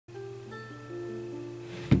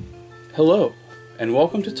Hello, and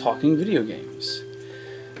welcome to Talking Video Games.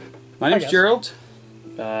 My name's Gerald,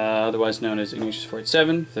 otherwise known as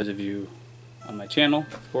Ignatius47, for those of you on my channel,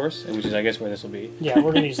 of course, and which is, I guess, where this will be. Yeah,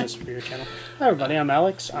 we're going to use this for your channel. Hi, everybody, I'm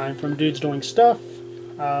Alex. I'm from Dudes Doing Stuff.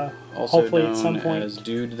 Also hopefully known at some point as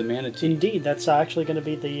Dude the Manatee. Indeed, that's actually going to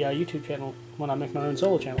be the YouTube channel when I make my own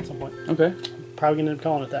solo channel at some point. Okay. Probably going to end up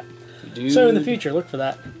calling it that. Dude. So in the future, look for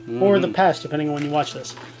that. Or the past, depending on when you watch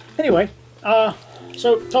this. Anyway,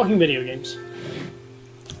 so talking video games.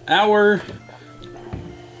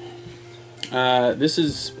 This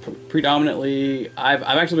is predominantly, I've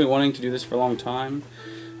actually been wanting to do this for a long time.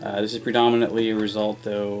 This is predominantly a result,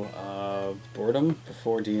 though, of boredom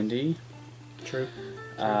before D&D. True.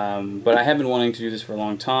 But I have been wanting to do this for a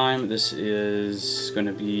long time. This is going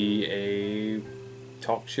to be a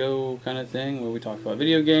talk show kind of thing where we talk about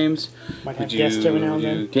video games. Might have guests every now and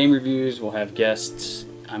then. Game reviews. We'll have guests.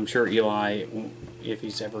 I'm sure Eli, if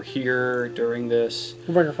he's ever here during this,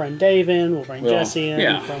 We'll bring our friend Dave in. We'll bring Jesse in.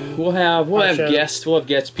 Yeah, from we'll have show. guests. We'll have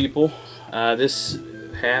guest people. This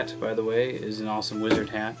hat, by the way, is an awesome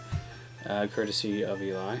wizard hat, courtesy of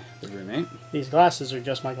Eli, the roommate. These glasses are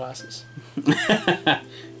just my glasses.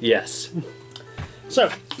 Yes. So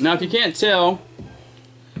Now, if you can't tell,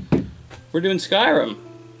 we're doing Skyrim.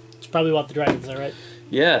 it's probably what the dragons are, right?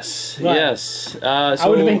 Yes. Right. Yes. So I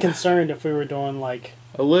would have been concerned if we were doing like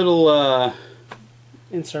a little.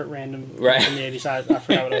 insert random Right. from the 80s. I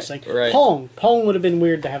forgot what I was saying. Right. Pong would have been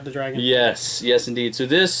weird to have the dragon. Yes, yes, indeed. So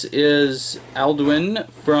this is Alduin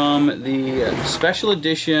from the special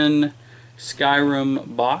edition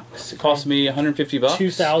Skyrim box. It cost me $150.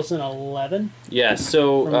 2011. Yes.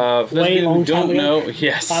 So for those of you who don't know,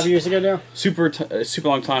 yes, 5 years ago now. super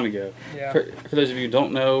long time ago. Yeah. For those of you who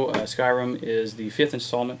don't know, Skyrim is the 5th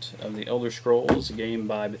installment of the Elder Scrolls, a game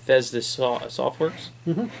by Bethesda Softworks.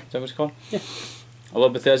 Mm-hmm. Is that what it's called? Yeah. I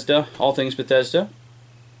love Bethesda. All things Bethesda.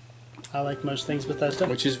 I like most things Bethesda.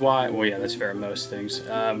 Which is why, well, yeah, that's fair. Most things.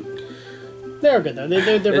 They're good though. They're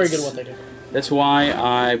very good at what they do. That's why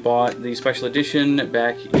I bought the special edition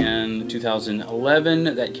back in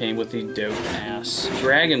 2011 that came with the dope-ass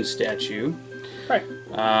dragon statue. Right.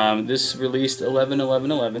 This released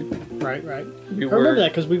 11/11/11. Right. I remember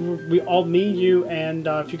that because me, you, and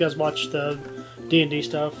if you guys watched the D&D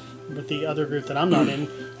stuff with the other group that I'm not in,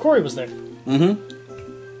 Corey was there. Mm-hmm.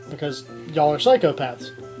 Because y'all are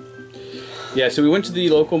psychopaths. Yeah, so we went to the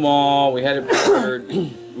local mall. We had it prepared.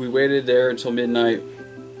 We waited there until midnight.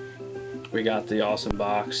 We got the awesome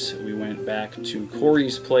box. We went back to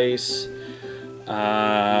Corey's place,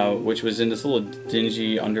 which was in this little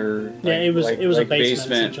dingy it was a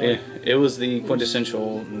basement. It was the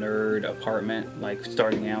quintessential nerd apartment, like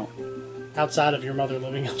starting out. Outside of your mother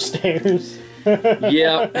living upstairs.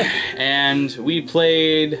 Yeah, and we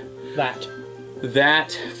played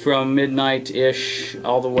that from midnight-ish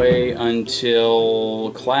all the way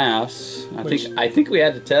until class. I think we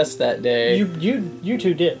had to test that day. You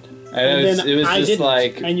two did. And it was just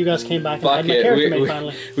like, and you guys came back and fuck had my it. character made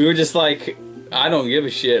finally. We were just like, I don't give a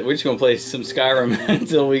shit. We're just gonna play some Skyrim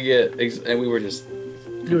until we get, and we were just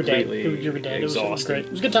completely you were dead. exhausted. It was great.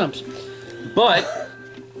 It was good times. But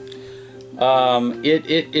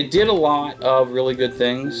it did a lot of really good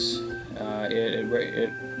things. It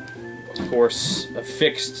of course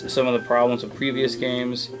fixed some of the problems of previous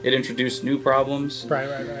games. It introduced new problems, Right.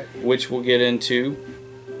 which we'll get into.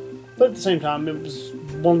 But at the same time, it was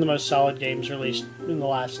one of the most solid games released in the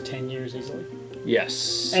last 10 years easily.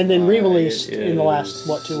 Yes. And then re-released in the last,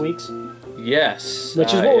 2 weeks? Yes.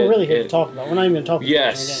 Which is what we're really here to talk about. We're not even going to talk about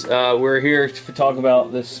Yes, we're here to talk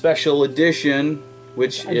about the special edition,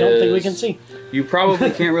 which I don't think we can see. You probably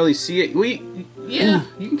can't really see it. Yeah,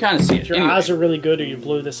 you can kind of see it. If your eyes are really good or you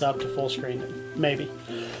blew this up to full screen, maybe.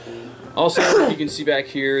 Also, you can see back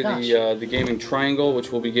here the gaming triangle,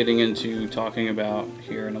 which we'll be getting into talking about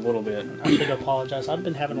here in a little bit. I should apologize. I've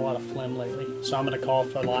been having a lot of phlegm lately, so I'm going to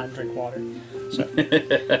cough a lot and drink water. So.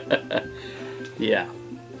 Yeah.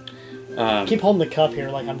 Keep holding the cup here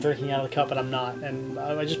like I'm drinking out of the cup, but I'm not. And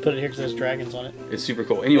I just put it here because there's dragons on it. It's super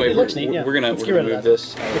cool. Anyway, it looks neat, yeah. we're gonna move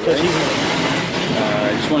this. Because he's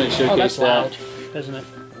I just wanted to showcase that's that. loud, isn't it?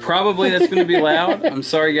 Probably that's going to be loud. I'm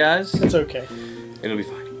sorry, guys. It's okay. It'll be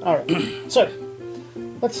fine. All right. So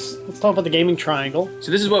let's talk about the gaming triangle.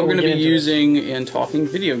 So this is what we're going to be using in talking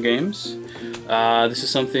video games. This is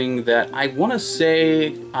something that I want to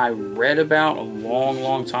say I read about a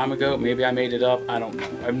long time ago. Maybe I made it up. I don't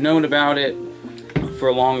know. I've known about it for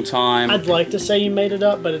a long time. I'd like to say you made it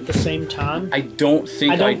up, but at the same time, I don't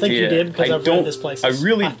think I did. You did because I've read this place. I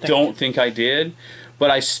really don't think I did, but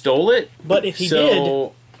I stole it. But if he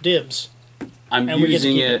did, dibs. I'm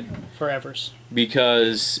using it Forevers.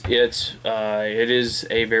 because it is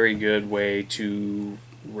a very good way to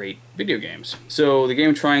rate video games. So the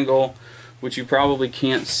game Triangle, which you probably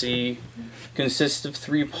can't see, consists of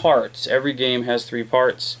 3 parts. Every game has 3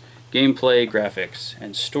 parts: gameplay, graphics,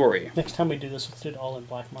 and story. Next time we do this, let's do it all in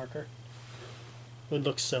black marker. It would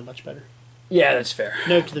look so much better. Yeah, that's fair.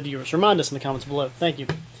 Note to the viewers. Remind us in the comments below. Thank you.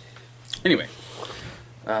 Anyway,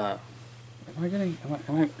 am I getting?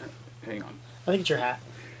 Hang on. I think it's your hat.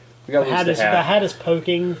 We got The hat, the the hat is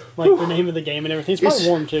poking like the name of the game and everything. It's probably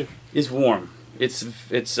warm too. It's warm. It's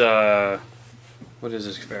what is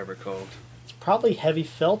this fabric called? It's probably heavy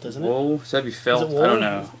felt, isn't it? Wool? It's heavy felt. Is it wool? I don't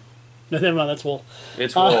know. No, never mind. That's wool.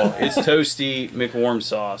 It's wool. It's toasty McWarm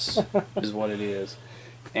sauce is what it is.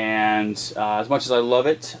 And as much as I love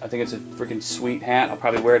it, I think it's a freaking sweet hat. I'll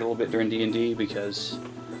probably wear it a little bit during D&D because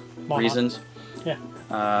reasons. Yeah.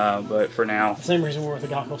 But for now, The same reason we're with the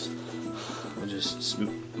goggles. we'll just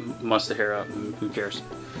muss the hair up and who cares.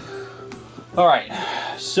 Alright,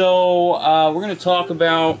 so we're going to talk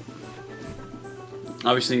about,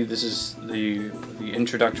 obviously this is the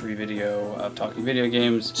introductory video of talking video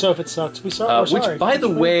games. So if it sucks, we're sorry. Which, by the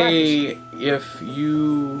way, if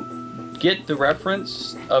you get the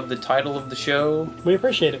reference of the title of the show, we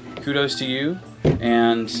appreciate it. kudos to you,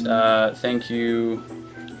 and thank you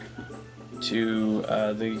to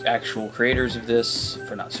the actual creators of this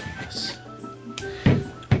for not suing us.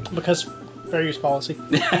 Because fair use policy.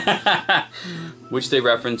 Which they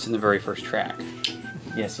reference in the very first track.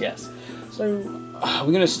 Yes, yes. So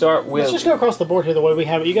We're going to start with... let's just go across the board here the way we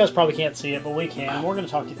have it. You guys probably can't see it, but we can. We're going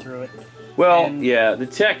to talk you through it. Well, and yeah, the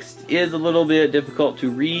text is a little bit difficult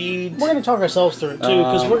to read. We're going to talk ourselves through it too,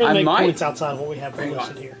 because we're going to make might- points outside of what we have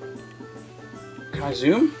listed here. Can I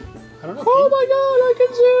zoom? I don't know. Oh my god, I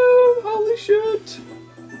can zoom! Holy shit!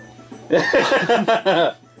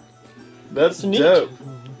 That's neat. dope.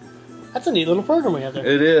 That's a neat little program we have there.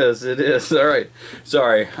 It is. Alright.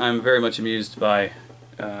 Sorry, I'm very much amused by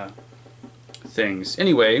things.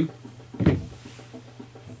 Anyway, we're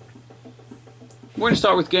going to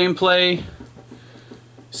start with gameplay.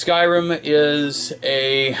 Skyrim is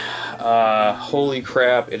a holy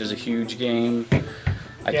crap, it is a huge game.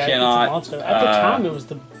 I cannot. It's a monster. At the time, it was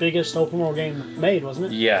the biggest open world game made, wasn't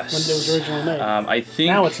it? Yes. When it was originally made. I think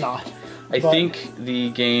now it's not. I think the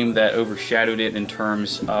game that overshadowed it in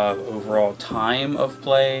terms of overall time of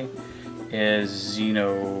play is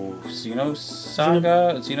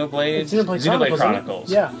Xenoblade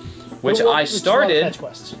Chronicles. Yeah. Which I It's a lot of started fetch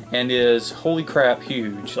quests. and is holy crap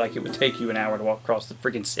huge. Like, it would take you an hour to walk across the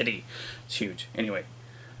freaking city. It's huge. Anyway,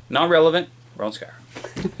 not relevant. We're on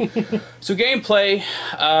Skyrim. So gameplay,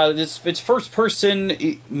 it's first person.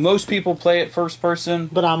 Most people play it first person.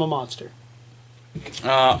 But I'm a monster.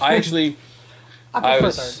 I actually, I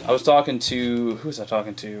prefer I was talking to, who was I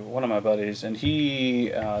talking to? One of my buddies, and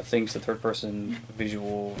he thinks the third person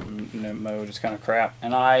visual mode is kind of crap,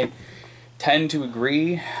 and I tend to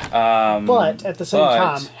agree. But at the same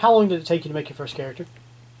time, how long did it take you to make your first character?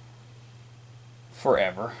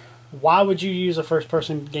 Forever. Why would you use a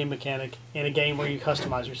first-person game mechanic in a game where you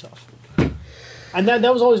customize yourself? And that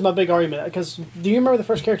was always my big argument. Because do you remember the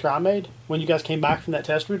first character I made when you guys came back from that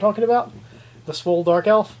test we were talking about? The swole dark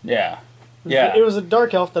elf? Yeah. Yeah. It was a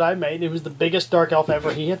dark elf that I made. It was the biggest dark elf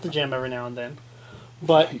ever. He hit the gym every now and then.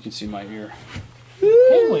 But You can see my ear.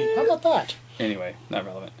 can we? How about that? Anyway, not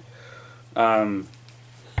relevant.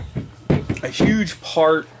 A huge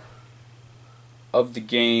part of the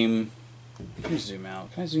game... Let me zoom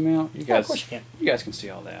out. Can I zoom out? You guys, of course you can. You guys can see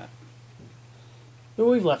all that. Well,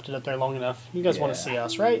 we've left it up there long enough. You guys want to see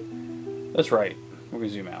us, right? That's right. We're going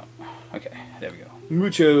to zoom out. Okay, there we go.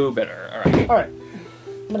 Mucho better. Alright. Alright.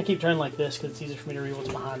 I'm going to keep turning like this because it's easier for me to read what's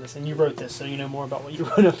behind us. And you wrote this, so you know more about what you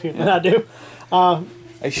wrote up here than I do. A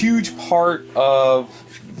huge part of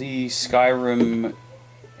the Skyrim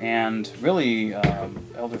and really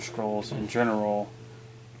Elder Scrolls in general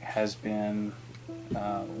has been...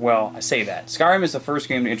 well, I say that. Skyrim is the first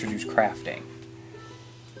game to introduce crafting.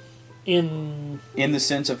 In the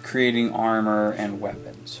sense of creating armor and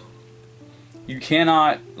weapons. You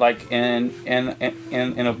cannot, like, in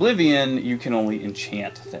Oblivion, you can only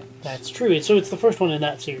enchant things. That's true. So it's the first one in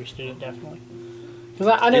that series, dude, definitely.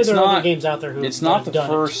 Because I know there are other games out there who It's not have the done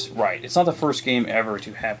first, right, it's not the first game ever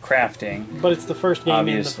to have crafting. But it's the first game in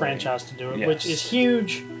the Obviously. franchise to do it, Yes. which is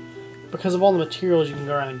huge because of all the materials you can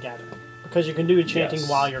go around and gather. Because you can do enchanting Yes.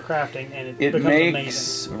 while you're crafting, and it becomes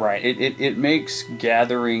makes amazing. right. It makes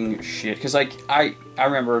gathering shit, because like I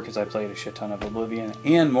remember, because I played a shit ton of Oblivion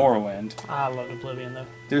and Morrowind. I love Oblivion, though.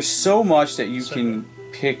 There's so much that you So can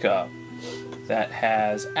pick up that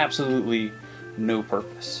has absolutely no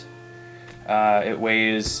purpose. It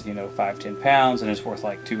weighs, 5-10 pounds, and it's worth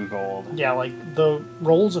like 2 gold. Yeah, like the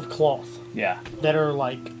rolls of cloth Yeah. that are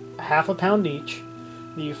like half a pound each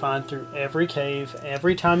that you find through every cave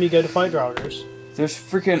every time you go to fight Draugrs. There's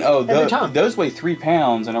freaking those weigh 3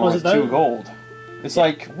 pounds and are worth 2 gold. It's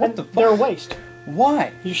like, what the fuck? They're a waste.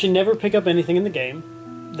 Why? You should never pick up anything in the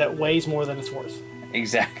game that weighs more than it's worth.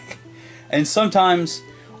 Exactly. And sometimes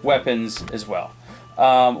weapons as well.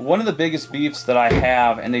 One of the biggest beefs that I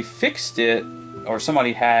have, and they fixed it, or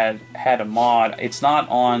somebody had a mod. It's not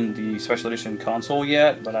on the special edition console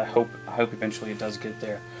yet, but I hope eventually it does get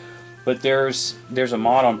there. But there's a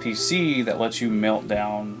mod on PC that lets you melt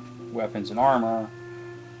down weapons and armor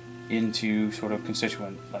into sort of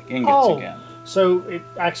constituent like ingots again. So it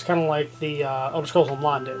acts kind of like the Elder Scrolls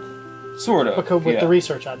Online did. Sort of. Because with the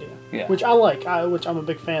research idea. Yeah. Which I like, which I'm a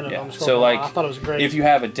big fan of Elder Scrolls Online. I thought it was great. If you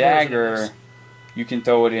have a dagger, you can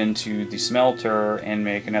throw it into the smelter and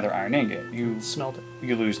make another iron ingot. You smelt it.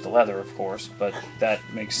 You lose the leather, of course, but that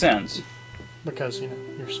makes sense. Because,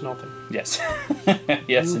 you're smelting. Yes.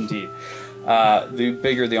 Yes, indeed. The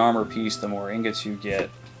bigger the armor piece, the more ingots you get,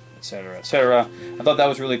 etc., etc. I thought that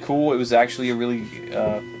was really cool. It was actually a really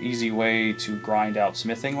easy way to grind out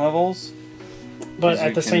smithing levels. But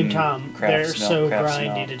at the same time, they're so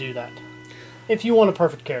grindy to do that. If you want a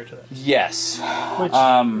perfect character, then. Yes. Which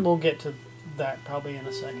we'll get to that probably in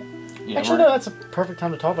a second. Yeah, actually, no, that's a perfect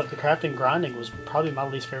time to talk about it. The crafting grinding was probably my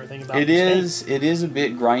least favorite thing about it. It is a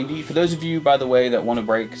bit grindy. For those of you, by the way, that want to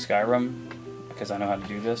break Skyrim, because I know how to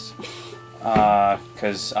do this,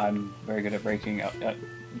 because I'm very good at breaking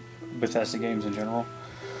Bethesda games in general.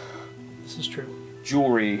 This is true.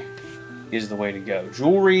 Jewelry is the way to go.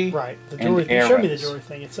 Jewelry, right? The jewelry. You showed me the jewelry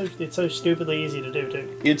thing. It's so stupidly easy to do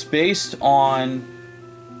too. It's based on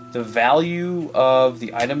the value of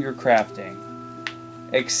the item you're crafting,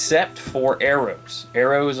 except for arrows.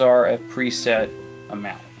 Arrows are a preset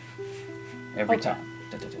amount every time,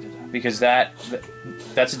 because that's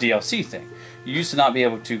a DLC thing. You used to not be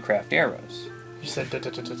able to craft arrows. You said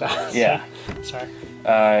yeah. Sorry.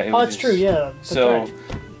 That's true. Yeah. So. Right.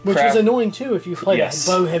 Which was annoying too if you played a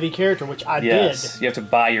bow-heavy character, which I did. You have to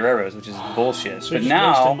buy your arrows, which is bullshit. So but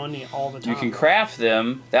now money all the time. You can craft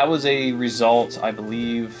them. That was a result, I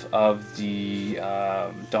believe, of the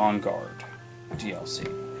Dawn Guard DLC.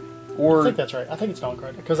 I think that's right. I think it's Dawn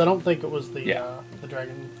Guard because I don't think it was the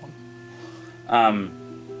dragon one.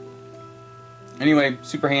 Anyway,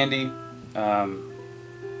 super handy.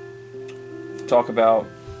 Talk about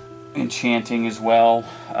enchanting as well.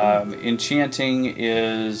 Enchanting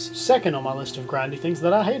is second on my list of grindy things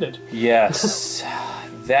that I hated. Yes,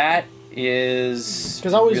 that is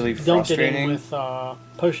because I always really dumped it in with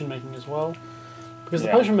potion making as well. Because the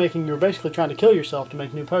potion making, you were basically trying to kill yourself to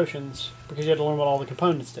make new potions because you had to learn what all the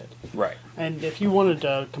components did. Right. And if you wanted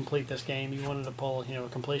to complete this game, you wanted to pull a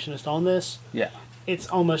completionist on this. Yeah. It's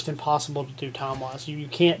almost impossible to do time-wise. You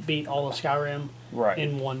can't beat all of Skyrim right.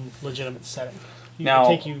 in one legitimate setting. Now,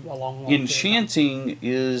 it take you a long enchanting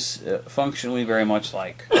is functionally very much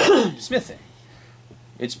like smithing.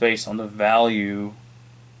 It's based on the value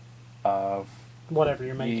of whatever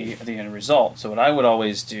you're making. The end result. So what I would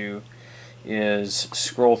always do is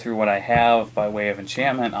scroll through what I have by way of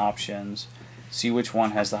enchantment options, see which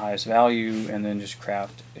one has the highest value, and then just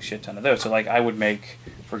craft a shit ton of those. So like I would make,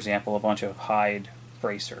 for example, a bunch of hide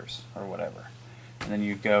bracers or whatever. And then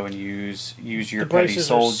you go and use your petty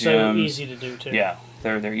soul gems. So easy to do too. Yeah,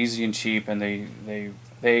 they're easy and cheap, and they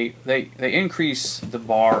increase the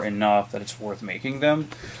bar enough that it's worth making them.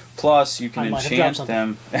 Plus, you can enchant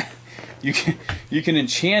them. you can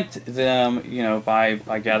enchant them,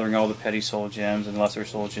 by gathering all the petty soul gems and lesser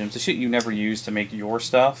soul gems, the shit you never use to make your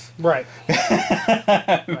stuff. Right.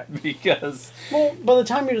 Right. Because by the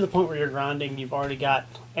time you're to the point where you're grinding, you've already got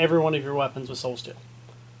every one of your weapons with soul steel.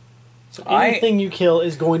 So anything you kill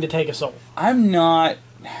is going to take a soul. I'm not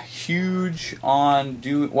huge on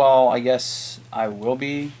well, I guess I will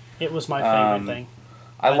be. It was my favorite thing.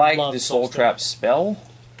 I like the soul trap spell.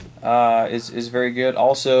 Is very good.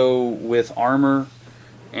 Also with armor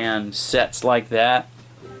and sets like that,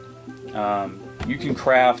 you can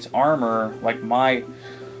craft armor. Like my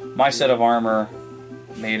set of armor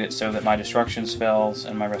made it so that my destruction spells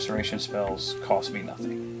and my restoration spells cost me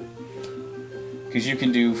nothing. Because you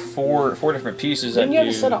can do four different pieces. Didn't you have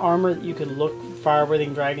a set of armor that you could look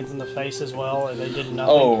fire-breathing dragons in the face as well, and they did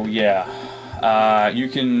nothing? Oh yeah, you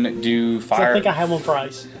can do fire. I think I have one for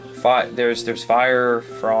ice. There's fire,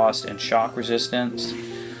 frost, and shock resistance,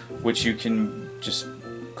 which you can just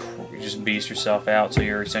beast yourself out, so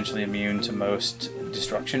you're essentially immune to most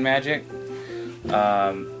destruction magic.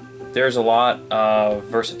 There's a lot of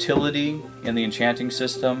versatility in the enchanting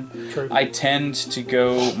system. True. I tend to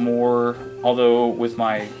go more, although with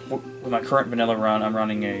my current vanilla run, I'm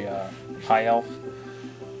running a high elf,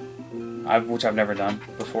 which I've never done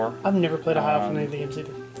before. I've never played a high elf in any of the games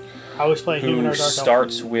either. I always play a human or dark elf. Who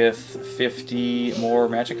starts with 50 more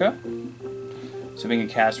magicka. So being a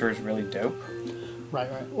caster is really dope. Right.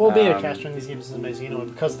 Well, being a caster in these games is amazing anyway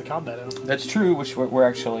because of the combat in them. That's true, which we're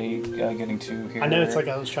actually getting to here. I know it's like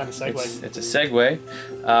I was trying to segue. It's a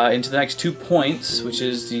segue into the next 2 points, which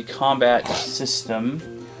is the combat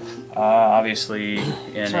system. Obviously,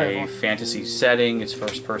 in a fantasy setting, it's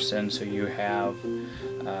first person, so you have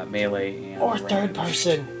melee and or ranged. third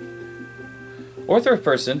person. Or third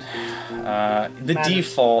person. The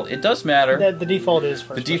default, it does matter. The default is first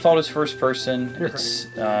person. The default is first person. It's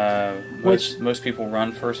most people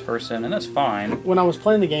run first person, and that's fine. When I was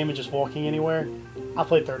playing the game and just walking anywhere, I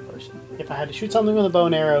played third person. If I had to shoot something with a bow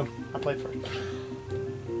and arrow, I played first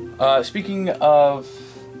person. Speaking of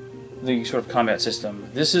the sort of combat system,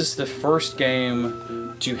 this is the first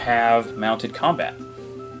game to have mounted combat.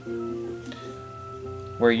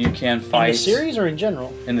 Where you can fight... In the series or in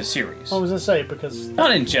general? In the series. I was going to say, because...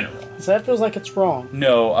 Not in general. So that feels like it's wrong.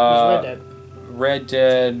 No, Red Dead. Red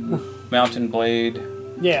Dead, Mountain Blade.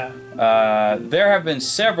 Yeah. There have been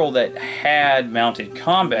several that had mounted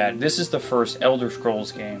combat. This is the first Elder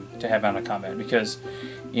Scrolls game to have mounted combat, because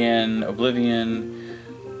in Oblivion,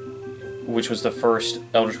 which was the first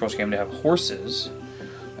Elder Scrolls game to have horses,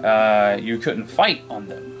 you couldn't fight on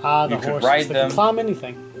them. The horses. Could ride them. Can climb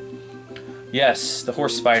anything. Yes, the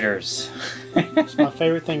horse spiders. It's my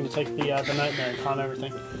favorite thing to take the nightmare and climb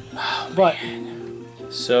everything. But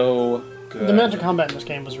so good. The mounted combat in this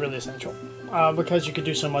game was really essential because you could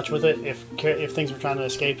do so much with it if things were trying to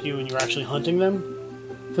escape you and you were actually hunting them.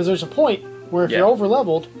 Because there's a point where if you're over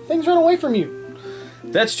leveled, things run away from you.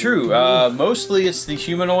 That's true. Mostly it's the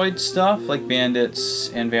humanoid stuff, like bandits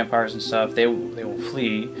and vampires and stuff. They will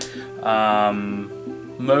flee.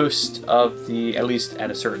 Most of the, at least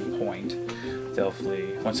at a certain point, they'll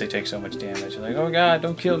flee once they take so much damage. They're like, oh god,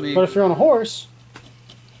 don't kill me. But if you're on a horse,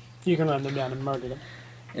 you can run them down and murder them.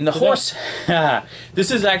 And the horse,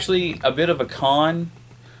 this is actually a bit of a con.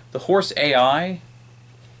 The horse AI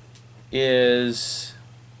is,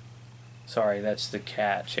 sorry, that's the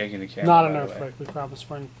cat shaking the camera. Not an earthquake. We promise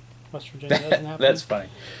we're in West Virginia. Doesn't happen. That's funny.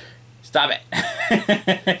 Stop it.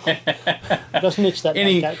 Doesn't itch that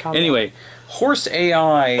cat comment. Anyway, horse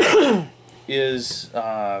AI is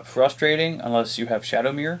frustrating unless you have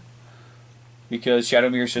Shadowmere, because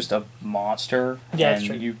Shadowmere is just a monster,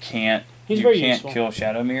 and you can't kill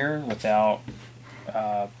Shadowmere without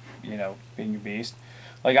being a beast.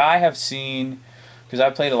 Like I have seen, because I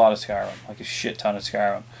played a lot of Skyrim, like a shit ton of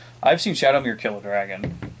Skyrim. I've seen Shadowmere kill a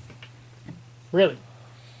dragon. Really?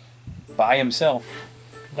 By himself.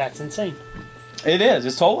 That's insane. It is.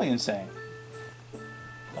 It's totally insane.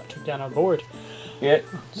 That took down our board. It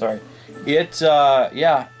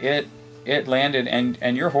landed,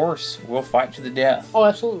 and your horse will fight to the death. Oh,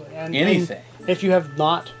 absolutely. And anything. And if you have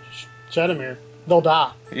not Shadowmere, they'll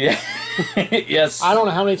die. Yeah. Yes. I don't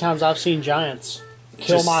know how many times I've seen giants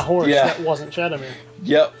kill my horse that wasn't Shadowmere.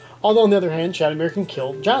 Yep. Although on the other hand, Shadowmere can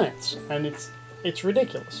kill giants, and it's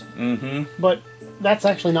ridiculous. Mm-hmm. But that's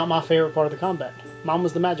actually not my favorite part of the combat. Mine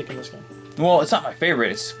was the magic in this game. Well, it's not my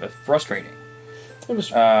favorite. It's frustrating. It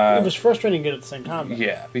was frustrating and good at the same time, though.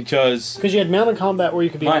 Yeah, because you had mounted combat where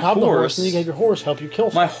you could be on top of the horse, and you had your horse help you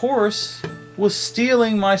kill something. My horse was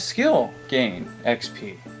stealing my skill gain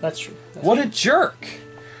XP. That's true. What a jerk!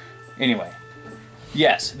 Anyway,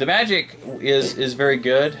 yes, the magic is very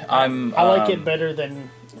good. I like it better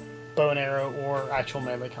than bow and arrow or actual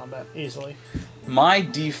melee combat, easily. My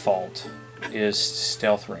default is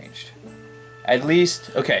stealth ranged. At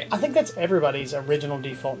least, okay. I think that's everybody's original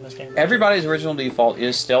default in this game. Everybody's original default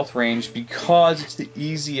is stealth ranged because it's the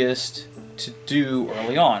easiest to do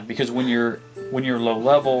early on. Because when you're low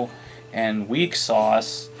level and weak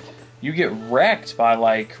sauce, you get wrecked by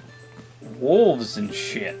like wolves and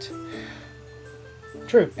shit.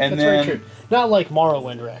 True. That's very true. Not like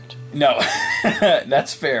Morrowind wrecked. No,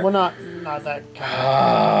 that's fair. Well, not that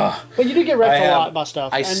kind of. But you do get wrecked a lot by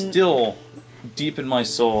stuff. I still, deep in my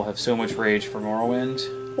soul, have so much rage for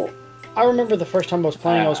Morrowind. Well, I remember the first time I was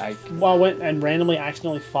playing, I went and randomly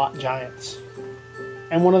accidentally fought giants.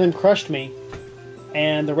 And one of them crushed me,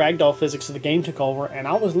 and the ragdoll physics of the game took over, and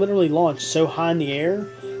I was literally launched so high in the air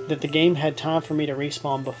that the game had time for me to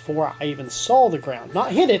respawn before I even saw the ground.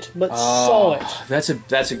 Not hit it, but saw it.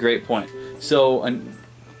 That's a great point. So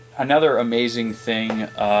another amazing thing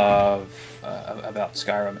about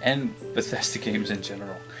Skyrim and Bethesda games in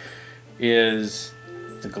general is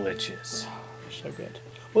the glitches. So good.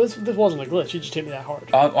 Well, this wasn't a glitch. You just hit me that hard.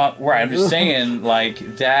 Right, I'm just saying, like,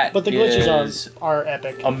 that but the glitches are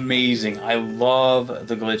epic. Amazing. I love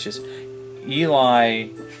the glitches. Eli,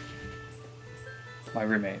 my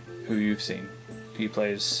roommate, who you've seen, he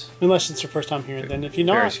plays... Unless it's your first time here, then if you're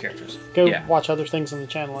not, various characters. Go watch other things on the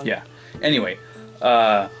channel. Yeah. Anyway,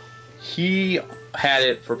 he had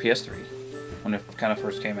it for PS3 when it kind of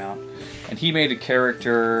first came out. And he made a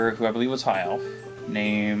character who I believe was High Elf,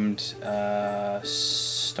 named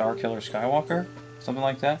Starkiller Skywalker, something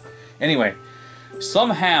like that. Anyway,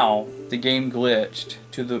 somehow the game glitched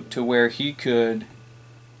to where he could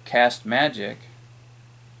cast magic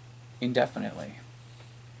indefinitely.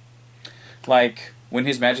 Like when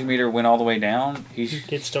his magic meter went all the way down, he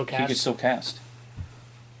could still cast.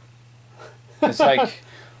 It's like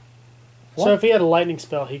what? So if he had a lightning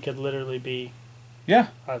spell, he could literally be a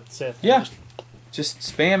Sith. Yeah, just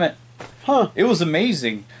spam it. Huh. It was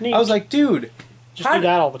amazing. Neat. I was like, dude, just do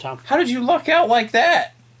that all the time. How did you luck out like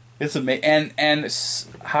that? It's amazing. And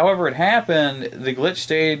however it happened, the glitch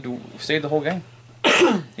stayed the whole game.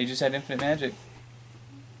 He just had infinite magic.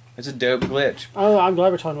 It's a dope glitch. Oh, I'm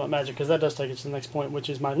glad we're talking about magic because that does take us to the next point, which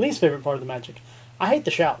is my least favorite part of the magic. I hate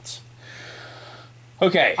the shouts.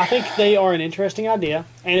 Okay. I think they are an interesting idea,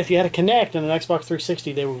 and if you had a Kinect and an Xbox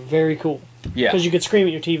 360, they were very cool. Yeah. Because you could scream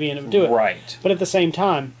at your TV and it would do it. Right. But at the same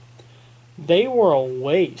time, they were a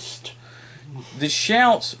waste. The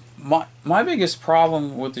shouts, my biggest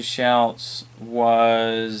problem with the shouts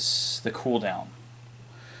was the cooldown.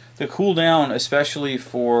 The cooldown, especially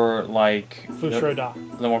for like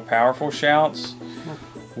the more powerful shouts,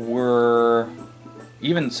 were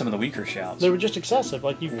even some of the weaker shouts. They were just excessive.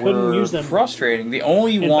 Like you couldn't use them. Frustrating. The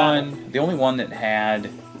only one that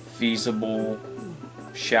had feasible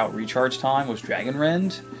shout recharge time was Dragon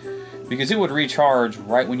Rend, because it would recharge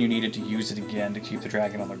right when you needed to use it again to keep the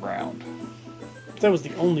dragon on the ground. That was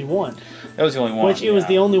the only one. That was the only one. Which it was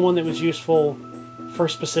the only one that was useful for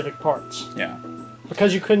specific parts. Yeah.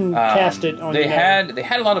 Because you couldn't cast it on. They had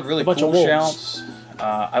a lot of really cool shouts.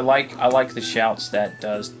 I like the shouts that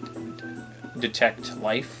does detect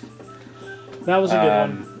life. That was a good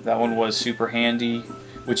one. That one was super handy.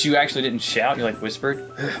 Which you actually didn't shout, you like whispered.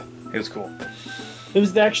 It was cool. It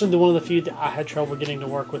was actually one of the few that I had trouble getting to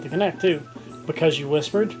work with the Kinect too, because you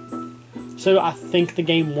whispered. So I think the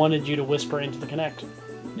game wanted you to whisper into the Kinect.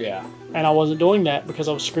 Yeah. And I wasn't doing that because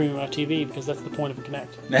I was screaming at my TV, because that's the point of a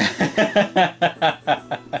Kinect.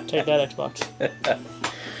 Take that, Xbox.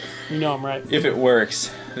 You know I'm right. If it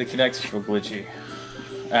works. The Kinect's real glitchy.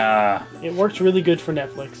 It works really good for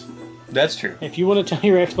Netflix. That's true. If you want to tell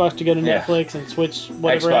your Xbox to go to Netflix and switch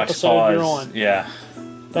whatever episode you're on. Yeah.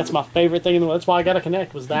 That's my favorite thing in the world. That's why I got to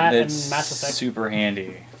Kinect, was that and Mass Effect. Super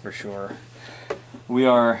handy, for sure. We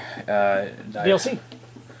are... DLC.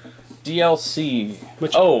 DLC.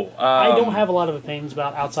 Which I don't have a lot of opinions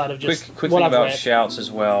about outside of just quick what thing I've about read. shouts as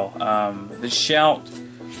well. The shout,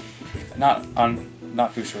 not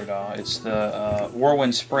Fushorda, it's the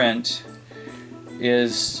Whirlwind Sprint,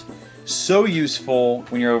 is so useful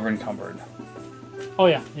when you're over encumbered. Oh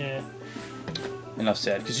yeah, yeah. Enough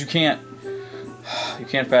said, because you can't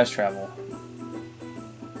fast travel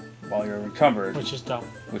while you're encumbered, Which is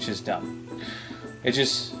dumb. It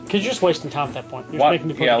just... Because you're just wasting time at that point. You're just making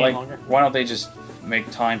me play the game longer. Why don't they just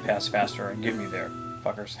make time pass faster and get me there,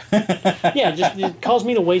 fuckers? Yeah, it caused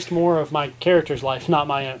me to waste more of my character's life, not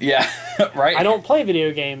my own. Yeah, right? I don't play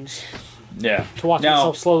video games to watch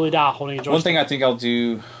myself slowly die holding a joystick. One thing I think I'll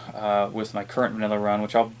do with my current vanilla run,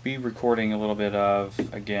 which I'll be recording a little bit of,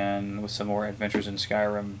 again, with some more Adventures in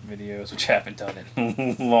Skyrim videos, which I haven't done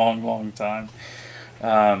in a long, long time,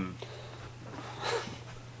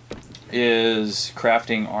 is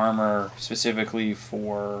crafting armor specifically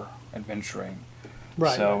for adventuring.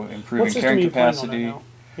 Right. So improving carrying capacity. Are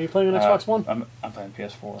you playing on Xbox One? I'm playing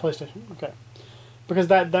PS4. PlayStation. Okay. Because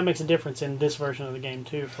that makes a difference in this version of the game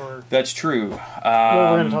too. That's true. What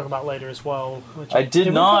we're going to talk about later as well. Which I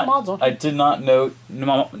did not note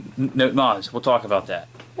mods. We'll talk about that.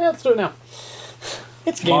 Yeah, let's do it now.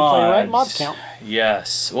 It's gameplay, right? Mods count.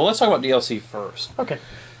 Yes. Well, let's talk about DLC first. Okay.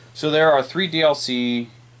 So there are 3 DLC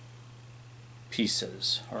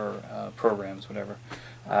pieces or programs, whatever.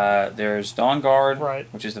 There's Dawn Guard,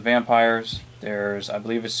 which is the vampires. There's, I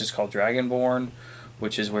believe it's just called Dragonborn,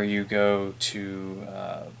 which is where you go to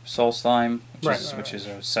Solstheim, which is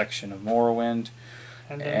a section of Morrowind.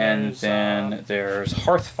 And then there's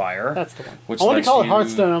Hearthfire. That's the one. I want to call it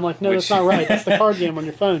Hearthstone. I'm like, no, that's not right. That's the card game on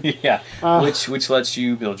your phone. Yeah, which lets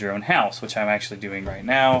you build your own house, which I'm actually doing right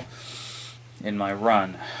now in my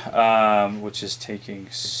run, which is taking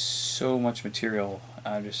so much material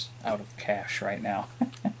I'm just out of cash right now.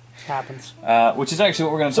 Happens. Which is actually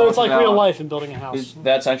what we're going to So talk it's like about. real life in building a house.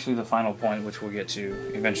 That's actually the final point, which we'll get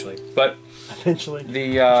to eventually. But Eventually.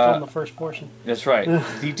 the still in the first portion. that's right.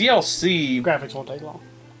 The DLC. Graphics won't take long.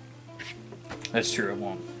 That's true. It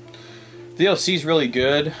won't. DLC is really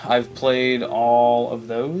good. I've played all of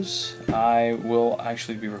those. I will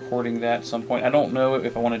actually be recording that at some point. I don't know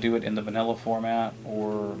if I want to do it in the vanilla format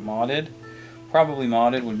or modded. Probably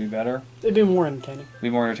modded would be better. It'd be more entertaining. Be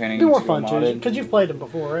more entertaining. It'd be more to fun modded. too, because you've played them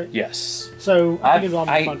before, right? Yes. So I think it'd be a lot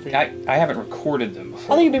more fun for you. I haven't recorded them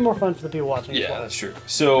before. I think it'd be more fun for the people watching. Yeah, as well. that's true.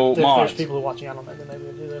 So If mods. there's people who are watching, I don't know. Then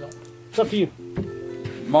maybe they don't. It's up to you.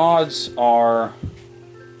 Mods are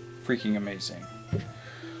freaking amazing.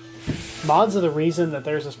 Mods are the reason that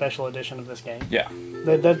there's a special edition of this game. Yeah.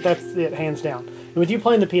 That's it, hands down. And with you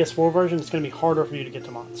playing the PS4 version, it's going to be harder for you to get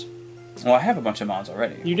to mods. Well, I have a bunch of mods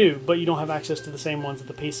already. You do, but you don't have access to the same ones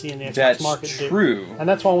that the PC and the Xbox That's market do. true. And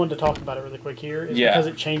that's why I wanted to talk about it really quick here, is because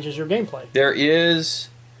it changes your gameplay. There is...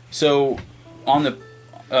 So, on the...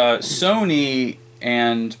 Sony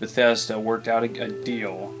and Bethesda worked out a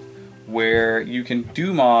deal where you can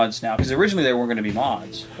do mods now, because originally there weren't going to be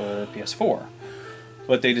mods for PS4.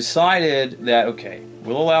 But they decided that, okay,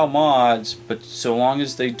 we'll allow mods, but so long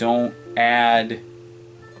as they don't add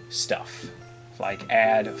stuff. Like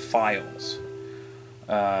add files.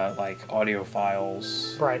 Like audio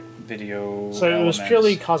files. Right. Video So elements. it was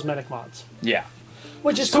purely cosmetic mods. Yeah.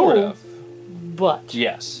 Which is sort cool, of. but...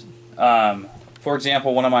 Yes. For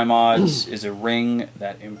example, one of my mods is a ring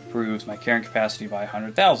that improves my carrying capacity by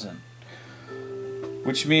 100,000.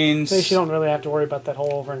 Which means... So you don't really have to worry about that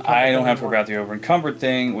whole over-encumbered I don't have to anymore. worry about the over-encumbered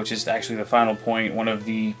thing, which is actually the final point, one of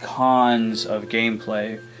the cons of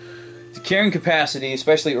gameplay. The carrying capacity,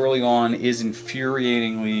 especially early on, is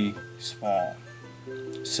infuriatingly small.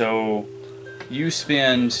 So, you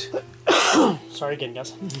spend... Sorry again,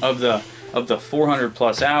 guys. Of the 400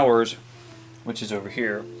 plus hours, which is over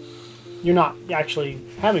here, You're not actually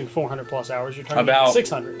having 400 plus hours, you're turning About- into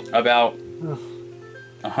 600. about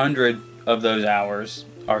 100 of those hours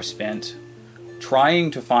are spent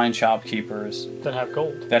trying to find shopkeepers That have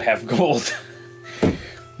gold. that have gold.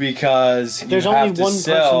 Because There's you only have to one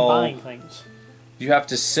sell, person buying things. You have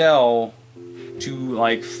to sell to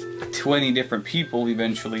like 20 different people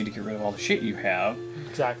eventually to get rid of all the shit you have.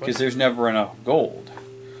 Exactly. Because there's never enough gold.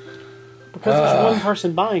 Because there's one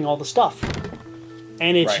person buying all the stuff.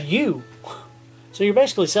 And it's Right. you. So you're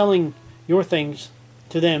basically selling your things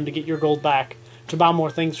to them to get your gold back, to buy more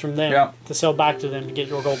things from them, Yeah. to sell back to them to get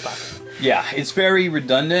your gold back. Yeah, it's very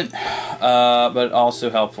redundant, but also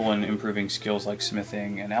helpful in improving skills like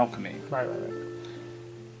smithing and alchemy. Right.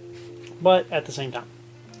 But at the same time,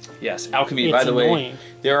 Yes, alchemy, it's by the way, annoying.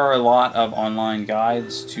 there are a lot of online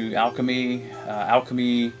guides to alchemy.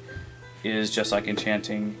 Alchemy is just like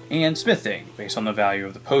enchanting and smithing, based on the value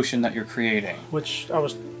of the potion that you're creating. Which I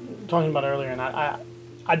was talking about earlier, and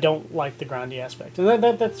I don't like the grindy aspect. And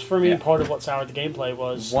that's for me Yeah. part of what soured the gameplay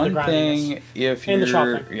was One the grindiness. thing, if And the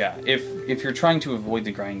you're shopping. if you're trying to avoid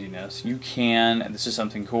the grindiness, you can. And this is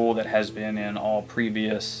something cool that has been in all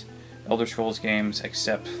previous Elder Scrolls games,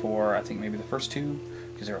 except for I think maybe the first two,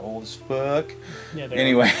 because they're old as fuck. Yeah,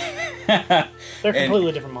 Anyway, they're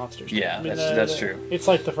completely different monsters. Yeah, I mean, that's true. It's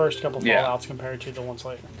like the first couple Yeah. Fallouts compared to the ones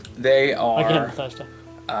later. they Again, are.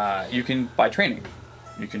 Bethesda. You can buy training.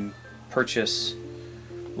 You can purchase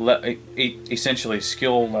essentially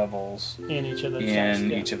skill levels In each of those in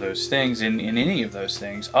things, yeah. each of those things, in any of those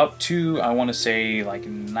things, up to I want to say like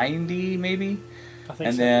 90 maybe, I think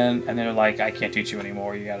and so. then they're like, I can't teach you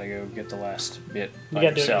anymore. You got to go get the last bit You by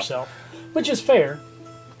gotta do it yourself. Which is fair,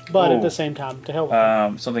 but at the same time, to hell with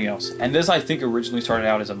it. Something else, and this I think originally started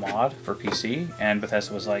out as a mod for PC, and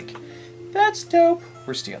Bethesda was like, "That's dope.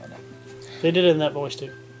 We're stealing it." They did it in that voice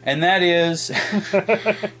too. And that is,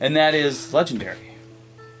 legendary.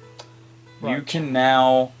 Right. You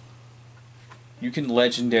can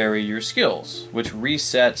legendary your skills, which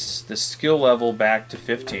resets the skill level back to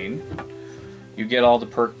 15. You get all the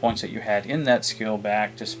perk points that you had in that skill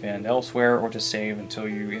back to spend elsewhere or to save until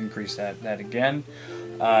you increase that again.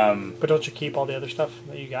 But don't you keep all the other stuff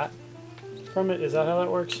that you got from it? Is that how that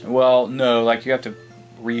works? Well, no, like you have to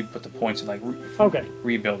put the points and like Okay.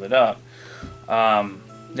 rebuild it up.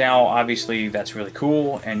 Now, obviously, that's really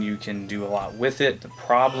cool, and you can do a lot with it. The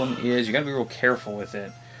problem is you got to be real careful with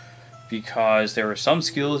it, because there are some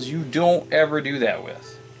skills you don't ever do that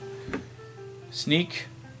with. Sneak,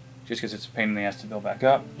 just because it's a pain in the ass to build back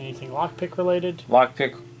up. Anything lockpick related?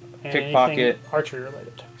 Lockpick, And pickpocket, anything archery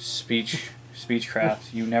related.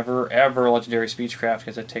 speechcraft. You never ever legendary speechcraft,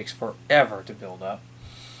 because it takes forever to build up.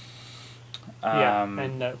 Yeah,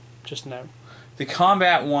 and no. Just no. the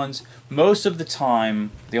combat ones, most of the time,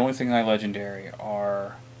 the only thing I legendary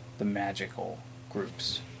are the magical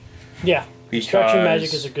groups. Yeah. Because, Destruction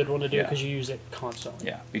magic is a good one to do yeah. because you use it constantly.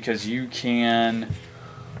 Yeah, because you can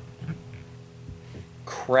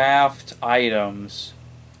craft items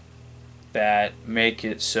that make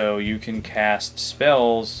it so you can cast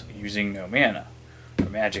spells using no mana, or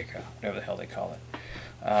magicka, whatever the hell they call it.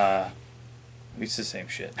 It's the same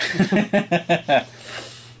shit.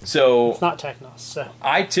 So it's not Technos, so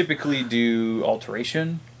I typically do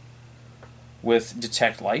alteration with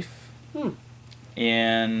detect life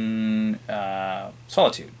in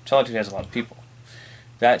Solitude. Solitude has a lot of people.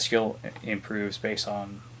 That skill improves based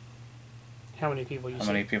on how many people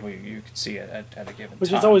you can see at a given time.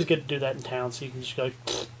 Which is always good to do that in town, so you can just go like,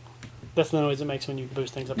 that's the noise it makes when you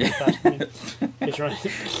boost things up really fast. I mean,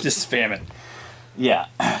 just spam it. Yeah.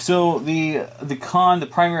 So the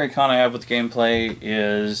primary con I have with gameplay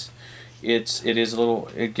is it gets a little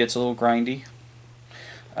grindy.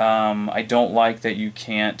 I don't like that you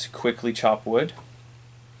can't quickly chop wood.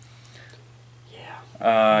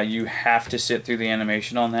 You have to sit through the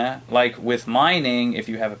animation on that. Like with mining, if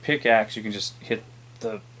you have a pickaxe, you can just hit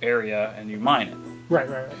the area and you mine it. Right.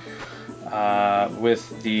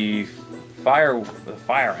 With the fire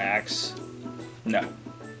axe, no,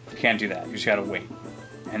 you can't do that. You just gotta wait,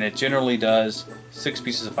 and it generally does 6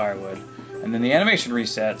 pieces of firewood, and then the animation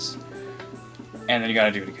resets, and then you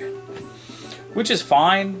gotta do it again, which is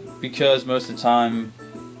fine because most of the time,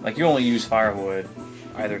 like you only use firewood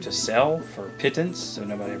either to sell for pittance, so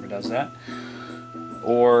nobody ever does that,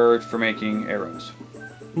 or for making arrows.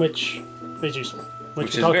 Which is useful.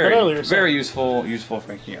 Which is very useful for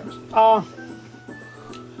making arrows.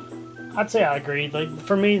 I'd say I agree. Like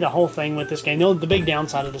for me, the whole thing with this game, the big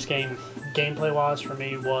downside of this game, gameplay-wise, for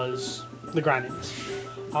me, was the grindiness.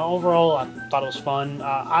 Overall, I thought it was fun.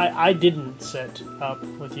 I didn't sit up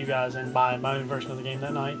with you guys and buy my own version of the game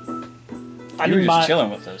that night. You were just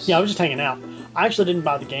chilling with us. Yeah, I was just hanging out. I actually didn't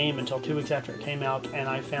buy the game until 2 weeks after it came out, and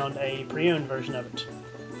I found a pre-owned version of it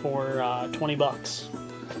for $20.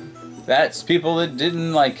 That's people that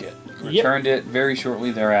didn't like it. Returned it very shortly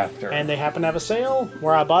thereafter. And they happened to have a sale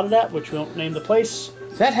where I bought it at, which we won't name the place.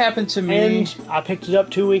 That happened to me. And I picked it up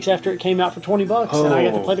 2 weeks after it came out for $20, and I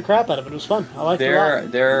got to play the crap out of it. It was fun. I liked it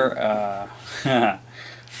a lot.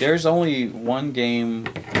 There's only one game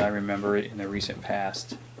that I remember in the recent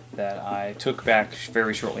past that I took back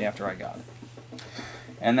very shortly after I got it.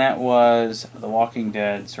 And that was The Walking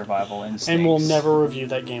Dead Survival Instincts. And we'll never review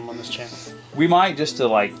that game on this channel. We might just to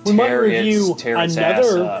like we might review tear its ass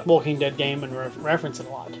another up. Walking Dead game and reference it a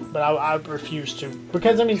lot, but I refuse to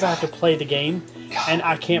because that means I have to play the game, and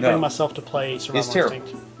I can't bring myself to play Survival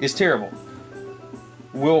Instinct. It's terrible.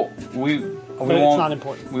 We it's won't. Not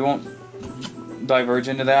important. We won't diverge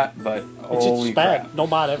into that, but it's holy bad. crap. Don't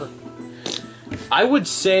buy it ever. I would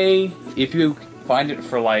say if you find it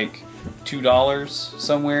for like $2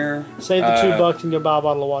 somewhere, save the $2 and go buy a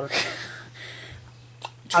bottle of water.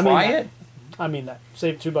 Try it. I mean that.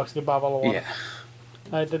 Save $2 and go buy a bottle of water.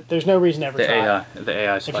 Yeah. There's no reason to ever try it. The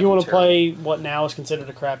AI is if you want to play what now is considered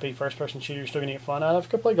a crappy first-person shooter, you're still going to get fun out of,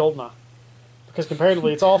 go play GoldenEye. Because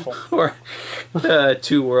comparatively, it's awful. Or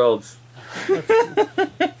Two Worlds.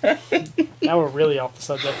 Now we're really off the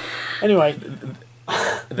subject. Anyway,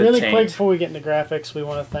 really quick before we get into graphics, we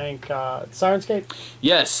want to thank Syrinscape.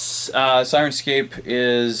 Yes, Syrinscape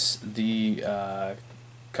is the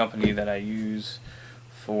company that I use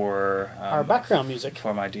for our background music,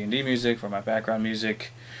 for my D&D music, for my background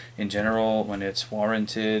music in general when it's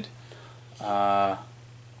warranted. And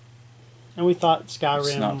we thought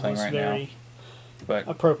Skyrim was very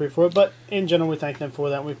appropriate for it, but in general we thank them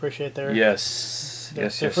for that and we appreciate their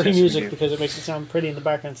free music because it makes it sound pretty in the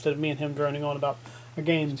background instead of me and him droning on about a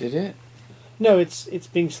game. Did it? No, it's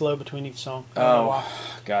being slow between each song. Oh,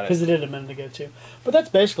 got it. Because it did a minute ago too. But that's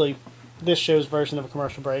basically this show's version of a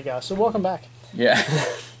commercial break, guys. So welcome back. Yeah.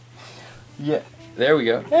 Yeah. There we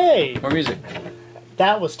go. Hey! More music.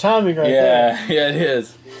 That was timing there. Yeah, it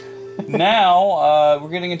is. Now, we're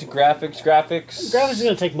getting into graphics. Graphics is going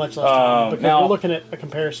to take much less time because we're looking at a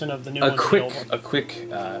comparison of the new one and the old one. A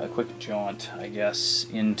quick jaunt, I guess,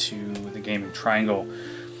 into the gaming triangle.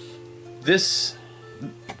 The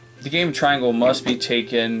gaming triangle must be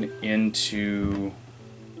taken into,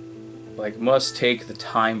 must take the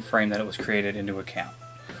time frame that it was created into account.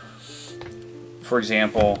 For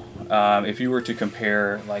example, if you were to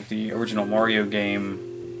compare the original Mario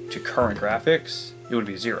game to current graphics, it would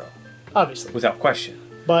be 0. Obviously. Without question.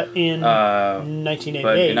 But in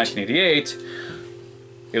 1988...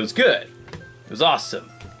 it was good. It was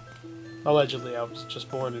awesome. Allegedly, I was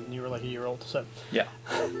just born and you were like a year old, so... Yeah.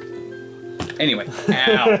 Anyway,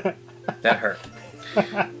 ow, that hurt.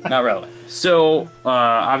 Not relevant. So,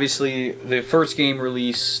 obviously, the first game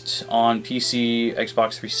released on PC,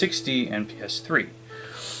 Xbox 360, and PS3.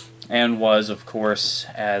 And was, of course,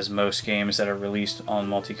 as most games that are released on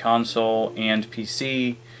multi-console and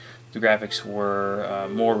PC, the graphics were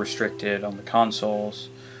more restricted on the consoles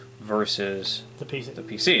versus the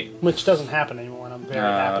PC. Which doesn't happen anymore, and I'm very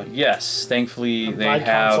happy. Yes, thankfully they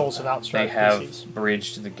have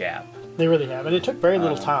bridged the gap. They really have, and it took very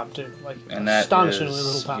little time too, like astonishingly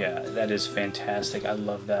little time. Yeah, that is fantastic. I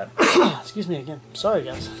love that. Excuse me again. Sorry,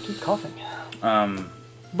 guys. I keep coughing.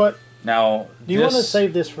 But now, do you want to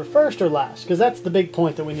save this for first or last? Because that's the big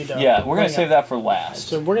point that we need to. Yeah, we're going to save that for last.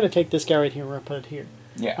 So we're going to take this guy right here. We're going to put it here.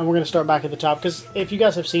 Yeah. And we're going to start back at the top, because if you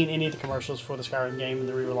guys have seen any of the commercials for the Skyrim game and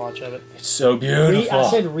the relaunch of it, it's so beautiful. I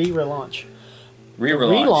said relaunch.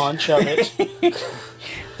 Relaunch of it.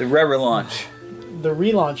 The relaunch. The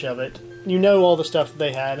relaunch of it. You know all the stuff that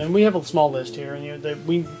they had, and we have a small list here, and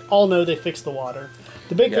we all know they fixed the water.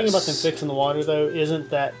 The big thing about them fixing the water, though,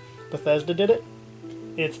 isn't that Bethesda did it.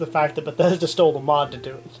 It's the fact that Bethesda stole the mod to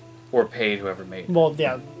do it. Or paid whoever made it. Well,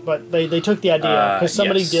 yeah, but they took the idea, because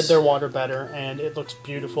somebody did their water better, and it looks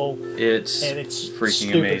beautiful. It's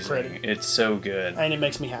freaking amazing. Pretty. It's so good. And it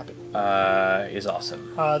makes me happy. Is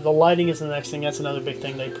awesome. The lighting is the next thing. That's another big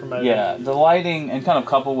thing they promoted. Yeah, the lighting, and kind of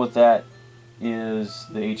coupled with that, is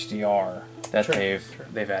the HDR that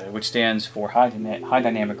they've added, which stands for high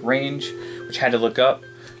dynamic range, which I had to look up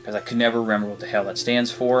because I could never remember what the hell that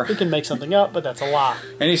stands for. We can make something up, but that's a lie.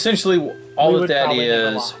 And essentially, all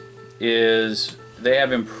that is they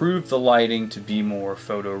have improved the lighting to be more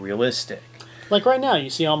photorealistic. Like right now,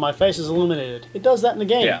 you see all my face is illuminated. It does that in the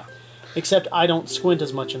game. Yeah. Except I don't squint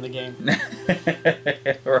as much in the game.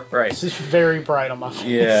 Right. It's just very bright on my face.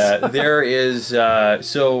 Yeah, there is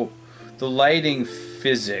so. The lighting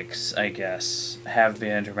physics, I guess, have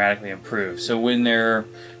been dramatically improved. So when there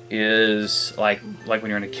is, like when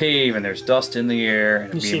you're in a cave and there's dust in the air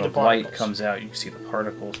and a beam of light comes out, you can see the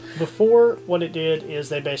particles. Before, what it did is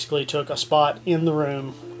they basically took a spot in the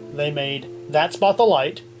room, they made that spot the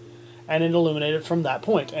light, and it illuminated from that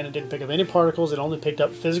point. And it didn't pick up any particles, it only picked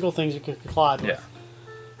up physical things you could collide with.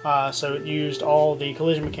 Yeah. So it used all the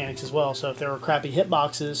collision mechanics as well. So if there were crappy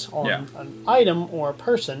hitboxes on an item or a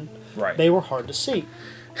person, they were hard to see.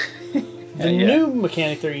 The new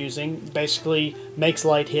mechanic they're using basically makes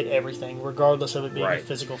light hit everything, regardless of it being a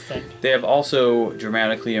physical thing. They have also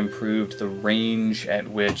dramatically improved the range at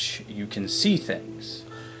which you can see things.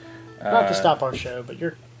 Not to stop our show, but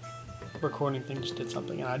your recording thing just did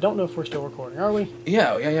something, and I don't know if we're still recording. Are we?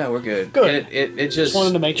 Yeah, we're good. Good. It just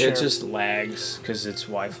wanted to make sure. It just lags because it's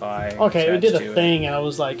Wi-Fi. Okay, it did a thing, and I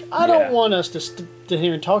was like, I don't want us to sit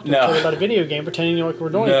here and talk to each other about a video game, pretending like we're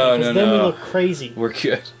doing it, because then we look crazy. We're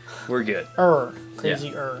good. We're good.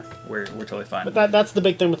 Crazy. We're totally fine. But that's the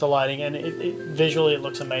big thing with the lighting, and visually it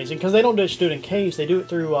looks amazing, because they don't just do it in caves; they do it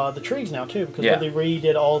through the trees now too. Because when they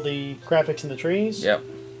redid all the graphics in the trees. Yep.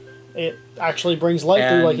 It actually brings light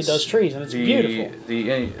through like it does trees, and it's beautiful.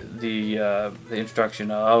 The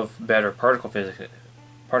introduction of better particle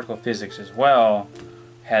physics as well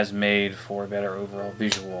has made for a better overall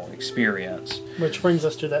visual experience. Which brings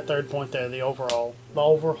us to that third point there: the overhaul.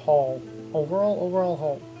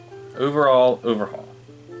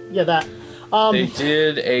 Yeah, that. They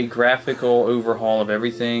did a graphical overhaul of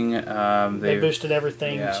everything. They boosted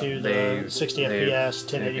everything to the 60 FPS,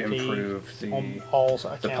 1080p, improved the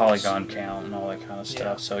polygon count and all that kind of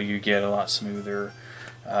stuff. So you get a lot smoother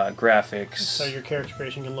graphics. So your character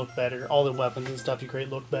creation can look better. All the weapons and stuff you create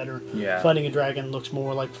look better. Yeah. Fighting a dragon looks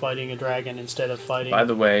more like fighting a dragon instead of fighting. By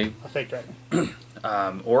the way, a fake dragon.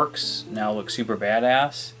 Orcs now look super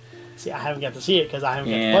badass. See, I haven't got to see it because I haven't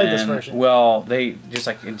got to play this version. Well, they, just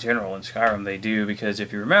like in general in Skyrim, they do, because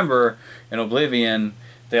if you remember, in Oblivion,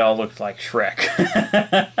 they all looked like Shrek.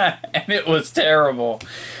 And it was terrible.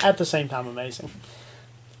 At the same time, amazing.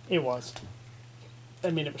 It was. I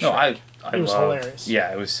mean, it was No, Shrek. It was hilarious.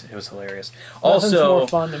 Yeah, it was hilarious. Nothing's Also, more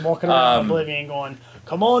fun than walking around Oblivion going,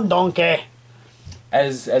 "Come on, donkey!"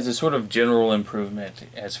 As a sort of general improvement,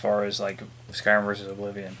 as far as like Skyrim versus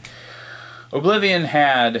Oblivion, Oblivion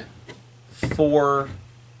had 4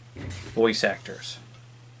 voice actors.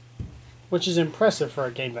 Which is impressive for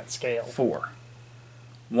a game that scale. 4.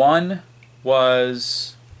 One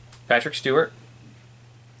was Patrick Stewart,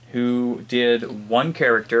 who did one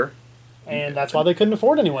character. And that's why they couldn't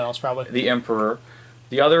afford anyone else, probably. The Emperor.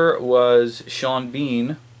 The other was Sean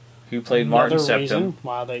Bean, who played Martin Septim. Reason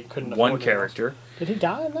why they couldn't afford one character. Did he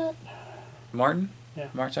die in that? Martin? Yeah.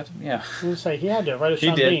 March September. Yeah. I was going to say, he had to, right? As He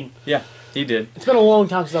Sean did. Bean. Yeah, he did. It's been a long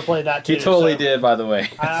time since I played that, too. He totally so did, by the way.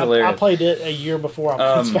 That's hilarious. I played it a year before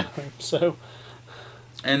I played Skyrim, so...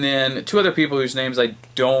 And then 2 other people whose names I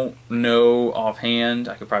don't know offhand.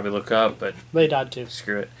 I could probably look up, but... They died, too.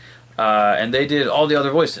 Screw it. And they did all the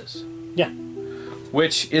other voices. Yeah.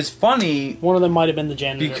 Which is funny... One of them might have been the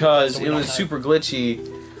janitor. Because it was super glitchy.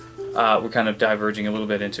 We're kind of diverging a little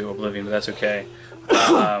bit into Oblivion, but that's okay.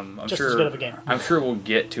 I'm Just sure, as good of a game. I'm sure we'll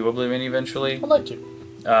get to Oblivion eventually. I'd like to.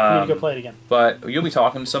 I need to go play it again. But you'll be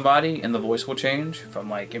talking to somebody, and the voice will change from,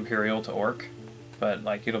 like, Imperial to Orc. But,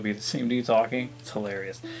 like, it'll be the same dude talking. It's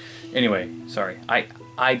hilarious. Anyway, sorry.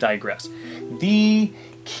 I digress. The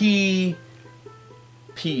key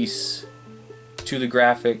piece to the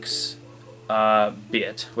graphics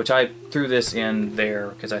bit, which I threw this in there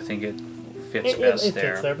because I think it fits best it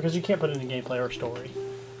there. fits there because you can't put it in gameplay or story.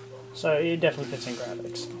 So it definitely fits in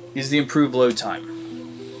graphics. Is the improved load time.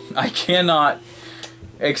 I cannot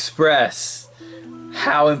express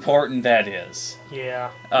how important that is.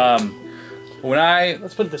 Yeah.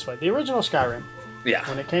 Let's put it this way: the original Skyrim,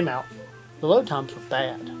 when it came out, the load times were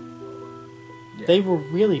bad. Yeah. They were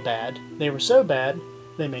really bad. They were so bad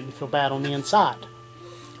they made me feel bad on the inside.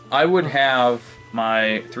 I would have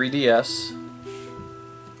my 3DS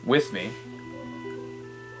with me,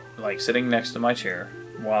 like sitting next to my chair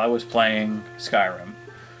while I was playing Skyrim,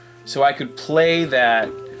 so I could play that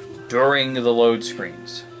during the load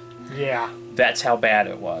screens. Yeah. That's how bad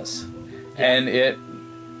it was. Yeah.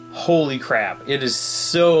 And holy crap, it is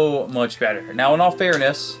so much better. Now, in all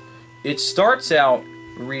fairness, it starts out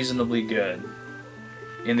reasonably good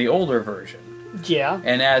in the older version. Yeah.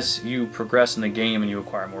 And as you progress in the game and you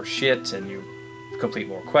acquire more shit and you complete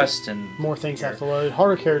more quests and more things have to load,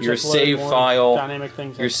 harder characters your have to load, save more file, dynamic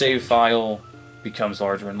things. Your save file becomes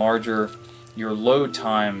larger and larger. Your load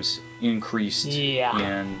times increased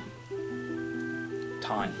in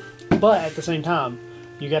time. But at the same time,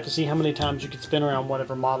 you got to see how many times you could spin around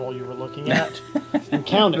whatever model you were looking at and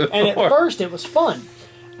count it. And at first it was fun.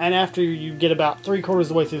 And after you get about 3/4 of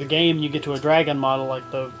the way through the game, you get to a dragon model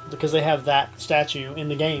because they have that statue in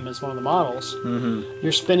the game as one of the models. Mm-hmm.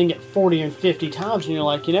 You're spinning it 40 and 50 times, and you're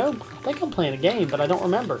like, I think I'm playing a game, but I don't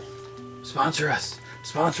remember. Sponsor us.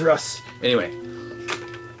 Sponsor us. Anyway.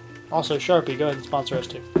 Also, Sharpie, go ahead and sponsor us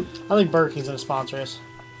too. I think Burger King's going to sponsor us.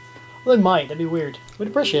 Well, they might. That'd be weird. We'd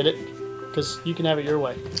appreciate it, because you can have it your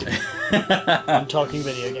way. I'm talking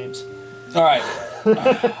video games. All right.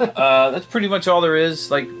 That's pretty much all there is.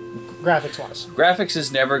 Like, graphics-wise. Graphics is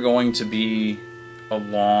never going to be a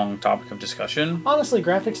long topic of discussion. Honestly,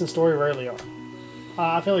 graphics and story rarely are.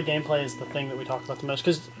 I feel like gameplay is the thing that we talk about the most.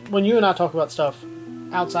 Because when you and I talk about stuff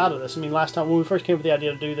outside of this, I mean, last time when we first came up with the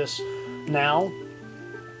idea to do this now,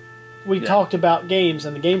 we talked about games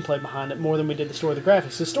and the gameplay behind it more than we did the story or the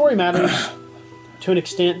graphics. The story matters to an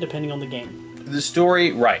extent depending on the game. The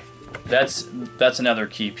story, right. That's another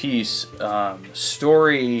key piece. The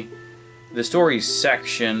story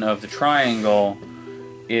section of the triangle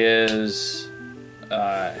has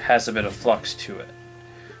a bit of flux to it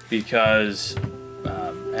because,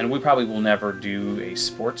 and we probably will never do a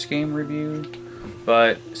sports game review,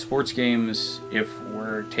 but sports games, if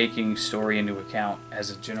we're taking story into account as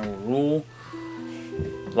a general rule,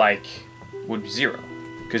 would be 0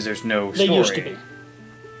 because there's no story. They used to be.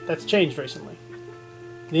 That's changed recently.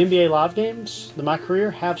 The NBA Live games, My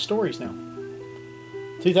Career, have stories now.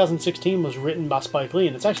 2016 was written by Spike Lee,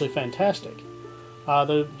 and it's actually fantastic.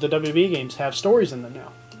 The WB games have stories in them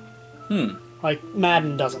now. Like,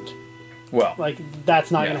 Madden doesn't. Well. That's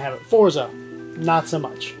not going to have it. Forza, not so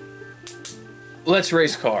much. Let's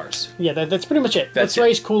race cars. Yeah, that's pretty much it. Let's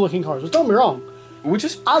race cool-looking cars. But don't get me wrong. Which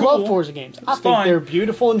is cool. I love Forza games. I think they're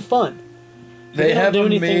beautiful and fun. They don't do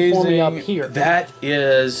anything for me up here. That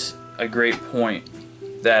is a great point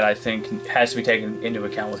that I think has to be taken into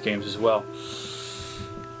account with games as well.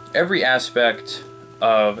 Every aspect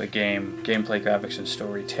of a game, gameplay, graphics, and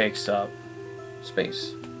story, takes up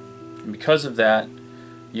space. And because of that,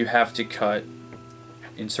 you have to cut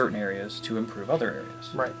in certain areas to improve other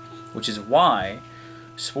areas. Right. Which is why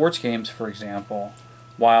sports games, for example,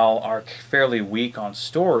 while are fairly weak on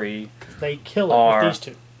story, they kill it with these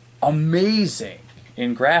two. Amazing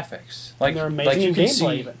in graphics. They're amazing in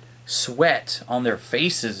gameplay even. Sweat on their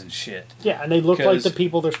faces and shit. Yeah, and they look like the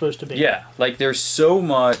people they're supposed to be. Yeah, there's so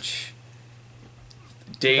much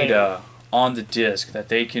data on the disc that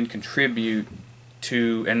they can contribute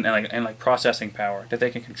to, and processing power that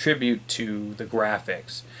they can contribute to the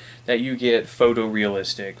graphics, that you get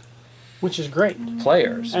photorealistic, which is great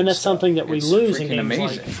players, and that's something that we lose in games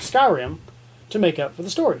like Skyrim to make up for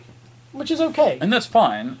the story. which is okay. And that's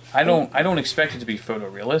fine. I don't expect it to be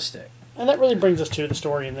photorealistic. And that really brings us to the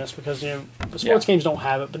story in this, because the sports games don't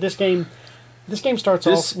have it, but this game starts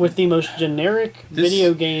off with the most generic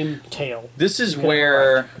video game tale. This is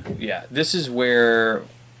where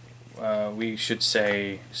we should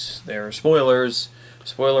say there are spoilers.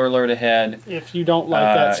 Spoiler alert ahead. If you don't like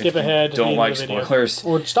that, skip ahead. Don't like spoilers.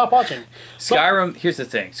 Or stop watching. Skyrim, here's the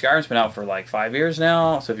thing. Skyrim's been out for like 5 years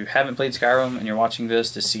now, so if you haven't played Skyrim and you're watching this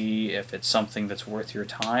to see if it's something that's worth your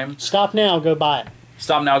time... Stop now, go buy it.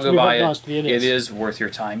 Stop now, go buy it. It is worth your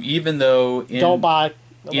time, even though... Don't buy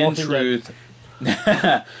in truth...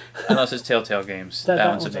 unless it's Telltale Games. That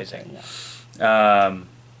one's amazing. Okay, yeah.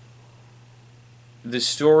 The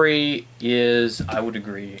story is, I would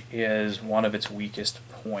agree, is one of its weakest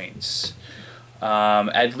points.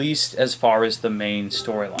 At least as far as the main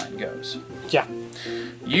storyline goes. Yeah.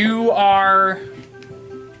 You are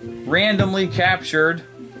randomly captured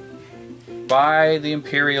by the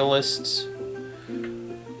Imperialists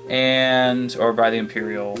or by the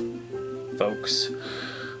Imperial folks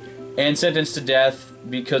and sentenced to death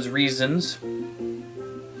because reasons.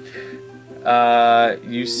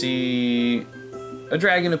 You see a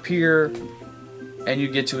dragon appear, and you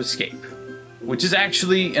get to escape. Which is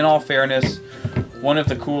actually, in all fairness, one of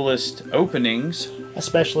the coolest openings.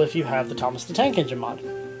 Especially if you have the Thomas the Tank Engine mod.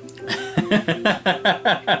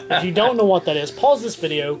 If you don't know what that is, pause this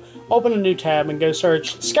video, open a new tab, and go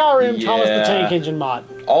search Skyrim Thomas the Tank Engine mod.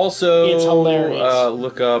 Also, it's hilarious.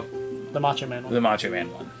 Look up the Macho Man one. The Macho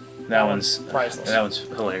Man one. That one's priceless. That one's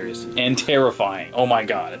hilarious. And terrifying. Oh my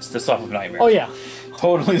god, it's the stuff of nightmares. Oh yeah.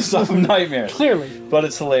 Totally the stuff of nightmares. Clearly. But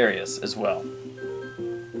it's hilarious as well.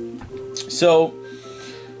 So,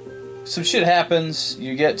 some shit happens,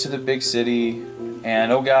 you get to the big city,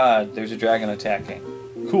 and oh god, there's a dragon attacking.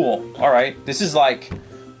 Cool. Alright. This is like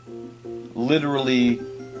literally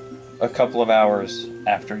a couple of hours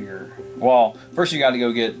after your... Well, first you gotta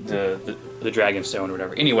go get the dragon stone or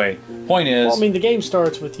whatever. Anyway, point is... Well, I mean, the game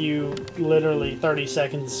starts with you literally 30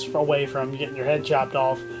 seconds away from getting your head chopped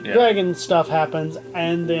off. Yeah. Dragon stuff happens,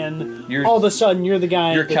 and then all of a sudden you're the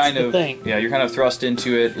guy that's the thing. Yeah, you're kind of thrust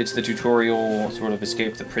into it. It's the tutorial, sort of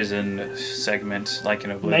escape the prison segment, like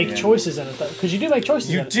in Oblivion. Make choices in it, though, because you do make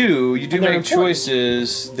choices in it. You do make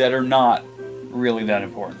choices that are not really that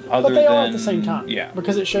important. But they are at the same time. Yeah.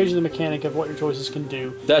 Because it shows you the mechanic of what your choices can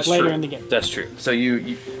do later in the game. That's true. So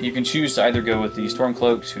you can choose to either go with the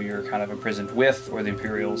Stormcloaks, who you're kind of imprisoned with, or the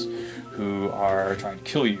Imperials, who are trying to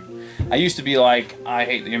kill you. I used to be like, I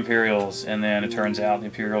hate the Imperials, and then it turns out the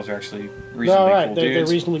Imperials are actually reasonably cool dudes. They're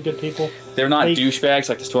reasonably good people. They're not douchebags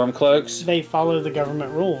like the Stormcloaks. They follow the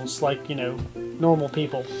government rules, like, normal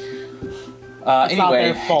people.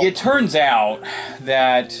 Anyway, it turns out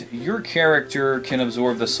that your character can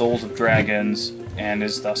absorb the souls of dragons and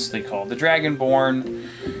is thusly called the Dragonborn.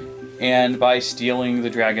 And by stealing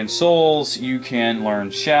the dragon souls, you can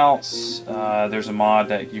learn shouts. There's a mod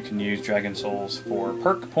that you can use dragon souls for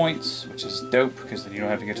perk points, which is dope because then you don't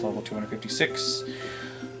have to get to level 256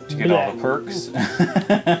 to get all the perks.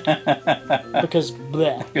 Because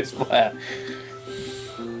bleh. It's bleh.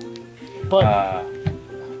 But...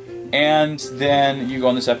 and then you go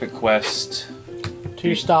on this epic quest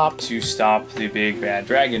to stop the big bad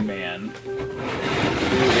dragon man,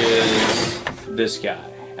 who is this guy,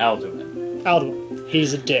 Alduin. Alduin.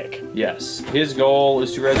 He's a dick. Yes. His goal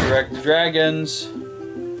is to resurrect the dragons.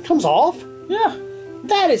 Comes off? Yeah.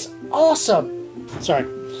 That is awesome. Sorry.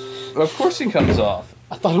 Of course he comes off.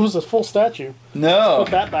 I thought it was a full statue. No.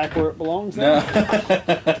 Put that back where it belongs now. No.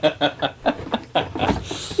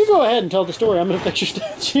 You go ahead and tell the story. I'm going to fix your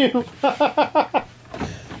statue.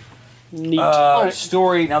 Neat. Right.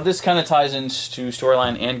 Story. Now, this kind of ties into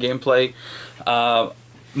storyline and gameplay.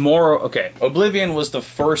 Oblivion was the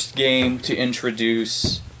first game to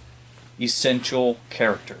introduce essential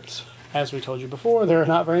characters. As we told you before, there are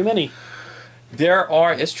not very many.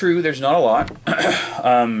 It's true, there's not a lot.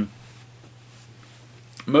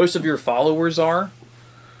 Most of your followers are,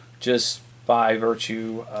 just by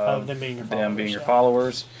virtue of them being your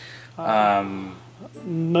followers.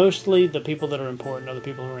 Mostly the people that are important are the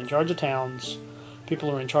people who are in charge of towns, people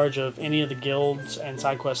who are in charge of any of the guilds and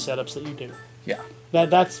side quest setups that you do. Yeah.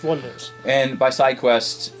 That's what it is. And by side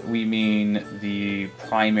quests, we mean the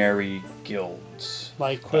primary guilds.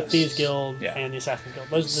 Like the Thieves Guild and the Assassin's Guild.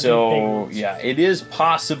 Those are the big ones. Yeah, it is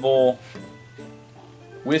possible,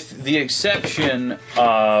 with the exception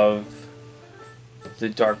of the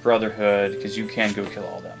Dark Brotherhood, because you can go kill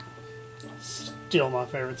all of them. Still my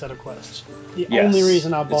favorite set of quests. The only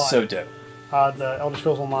reason I bought it's so dope. The Elder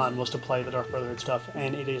Scrolls Online was to play the Dark Brotherhood stuff,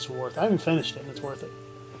 and it is worth it. I haven't finished it, and it's worth it.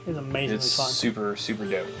 It's amazingly fun. It's super, super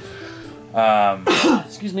dope.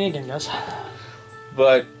 Excuse me again, guys.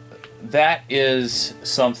 But that is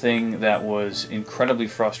something that was incredibly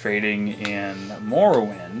frustrating in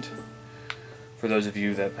Morrowind, for those of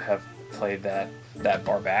you that have played that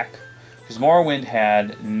far back. Because Morrowind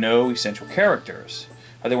had no essential characters.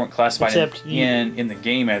 They weren't classified in the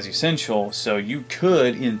game as essential, so you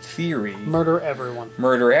could, in theory... Murder everyone.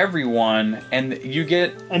 Murder everyone, and you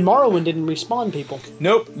get... And Morrowind didn't respawn people.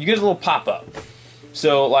 Nope, you get a little pop-up.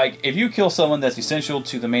 So, like, if you kill someone that's essential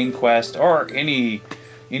to the main quest, or any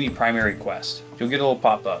primary quest, you'll get a little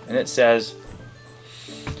pop-up, and it says,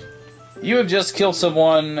 you have just killed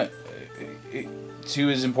someone who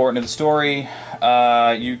is important to the story.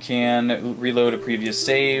 You can reload a previous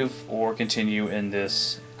save or continue in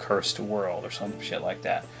this cursed world or some shit like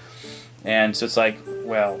that. And so it's like,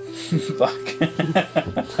 well, fuck.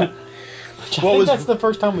 I think that's the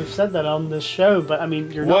first time we've said that on this show, but I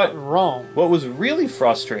mean, you're not wrong. What was really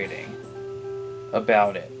frustrating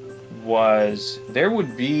about it was there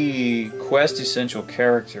would be quest essential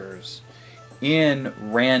characters in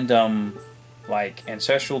random, like,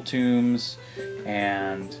 ancestral tombs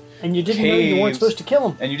and you didn't know you weren't supposed to kill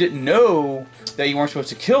them. And you didn't know that you weren't supposed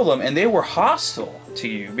to kill them, and they were hostile to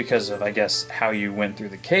you because of, I guess, how you went through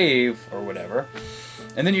the cave or whatever.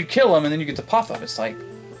 And then you kill them, and then you get the pop-up. It's like...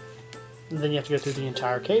 And then you have to go through the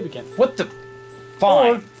entire cave again. What the...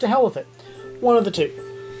 Fine. Or, to hell with it. One of the two.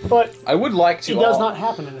 But... I would like to... It does not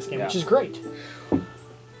happen in this game, which is great.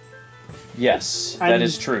 Yes, that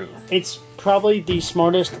is true. It's probably the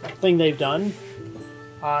smartest thing they've done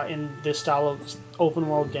in this style of open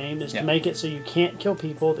world game is to make it so you can't kill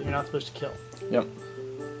people that you're not supposed to kill. Yep.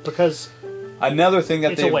 Because another thing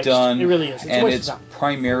that they've done, it really is. It's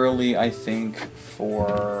primarily, I think,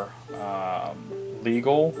 for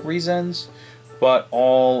legal reasons, but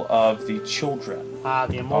all of the children,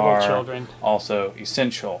 the immortal children, also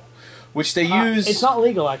essential, which they use. It's not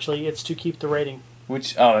legal, actually. It's to keep the rating.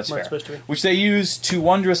 Which that's fair. Which they use to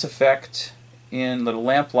wondrous effect in Little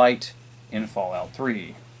Lamplight in Fallout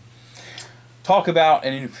 3. Talk about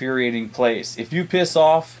an infuriating place. If you piss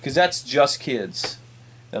off, because that's just kids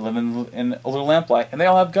that live in a Little Lamplight, and they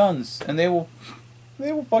all have guns, and they will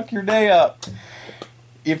fuck your day up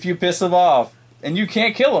if you piss them off, and you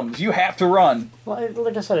can't kill them. You have to run. Well,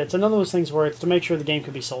 like I said, it's another of those things where it's to make sure the game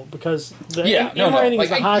can be sold, because the rating is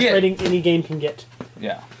the highest rating any game can get.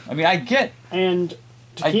 Yeah, I mean, I get. And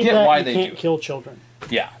to keep that, you can't kill children.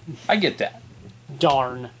 Yeah, I get that.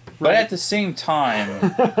 Darn. But at the same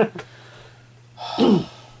time,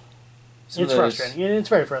 it's frustrating. It's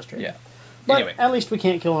very frustrating. Yeah. But anyway, at least we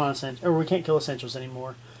can't kill we can't kill essentials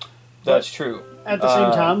anymore. That's true. At the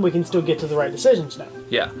same time, we can still get to the right decisions now.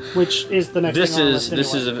 Yeah. Which is the next thing on the list anyway.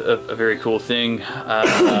 This is a very cool thing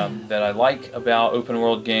that I like about open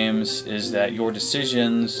world games is that your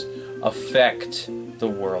decisions affect the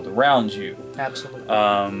world around you. Absolutely.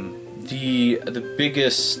 The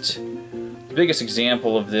biggest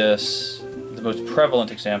example of this, the most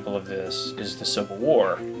prevalent example of this, is the Civil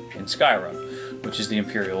War in Skyrim, which is the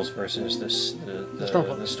Imperials versus the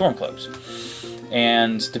Stormcloaks.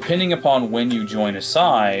 And depending upon when you join a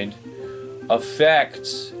side,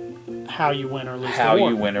 affects how you win or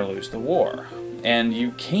lose the war. And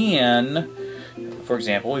you can, for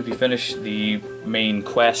example, if you finish the main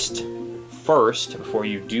quest first before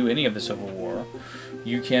you do any of the Civil War,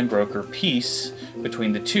 you can broker peace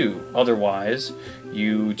between the two. Otherwise,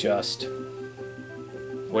 you just...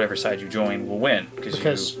 whatever side you join will win.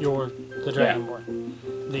 Because you're the Dragonborn.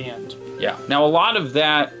 The end. Yeah. Now, a lot of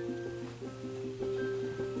that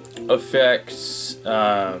affects...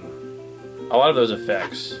 a lot of those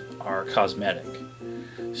effects are cosmetic.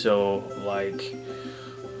 So, like,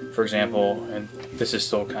 for example, and this is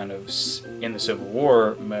still kind of in the Civil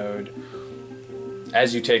War mode,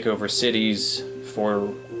 as you take over cities for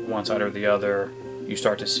one side or the other, you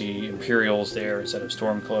start to see Imperials there instead of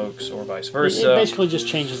Stormcloaks, or vice versa. It basically just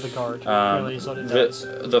changes the guard, really, is what it does.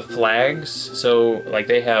 The flags, so, like,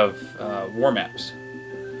 they have war maps.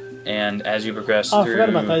 And as you progress through, I forgot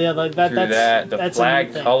about that. Yeah, the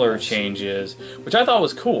flag color changes, which I thought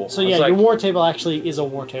was cool. So yeah, your war table actually is a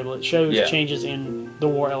war table. It shows changes in the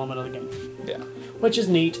war element of the game. Yeah. Which is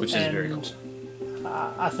neat. Which is very cool.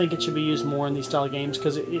 I think it should be used more in these style of games,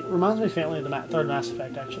 because it reminds me faintly of the third Mass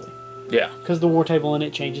Effect, actually. Yeah. Because the war table in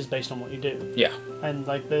it changes based on what you do. Yeah. And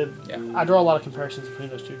like I draw a lot of comparisons between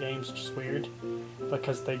those two games, which is weird,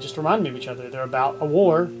 because they just remind me of each other. They're about a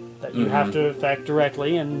war that you have to affect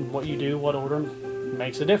directly, and what you do, what order,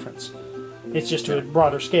 makes a difference. It's just to a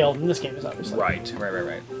broader scale than this game is, obviously. Right.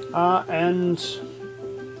 And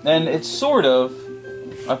it's sort of,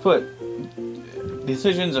 I put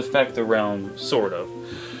decisions affect the realm, sort of,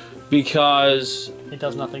 Because it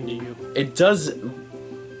does nothing to you. It does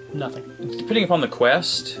nothing. Depending upon the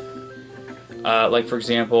quest, like for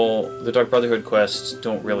example, the Dark Brotherhood quests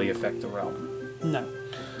don't really affect the realm. No.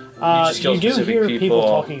 You do hear people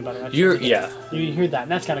talking about it. Yeah. You hear that,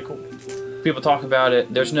 and that's kind of cool. People talk about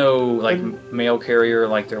it. There's no like mail carrier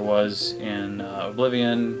like there was in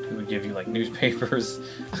Oblivion, who would give you like newspapers,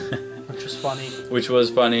 which was funny. Which was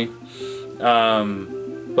funny,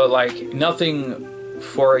 but like nothing.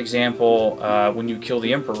 For example, when you kill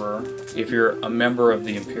the Emperor, if you're a member of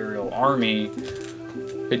the Imperial Army,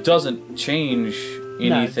 it doesn't change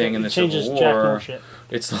anything in the Civil War.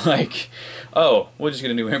 It's like, oh, we'll just get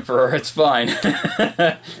a new Emperor. It's fine.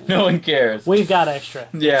 No one cares. We've got extra.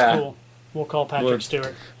 Yeah. It's cool. We'll call Patrick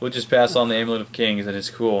Stewart. We'll just pass on the Amulet of Kings, and it's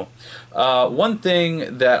cool. One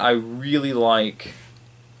thing that I really like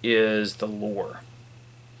is the lore.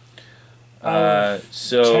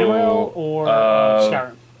 Tamriel or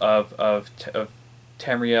Skyrim? Of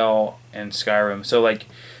Tamriel and Skyrim. So, like,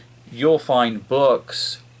 you'll find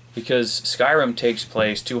books, because Skyrim takes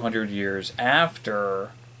place 200 years after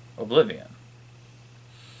Oblivion.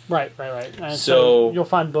 Right. And so you'll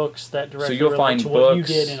find books that directly relate to what you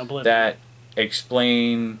did in Oblivion. That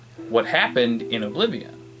explain what happened in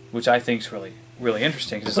Oblivion, which I think is really, really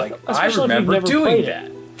interesting. Because it's like, I remember doing that.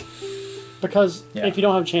 Because if you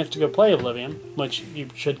don't have a chance to go play Oblivion, which you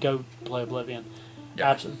should go play Oblivion,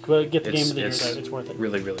 absolutely, get the game of the year, though. It's worth it.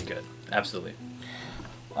 Really, really good. Absolutely.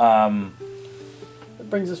 It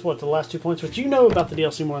brings us, to the last 2 points, which you know about the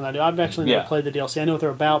DLC more than I do. I've actually never played the DLC. I know what they're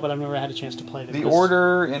about, but I've never had a chance to play them. The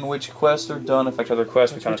order in which quests are done affect other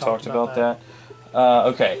quests. We kind of talked about that.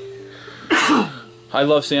 Okay. I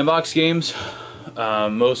love sandbox games,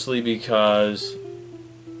 mostly because...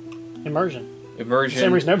 Immersion.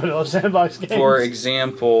 Same reason everybody loves sandbox games. For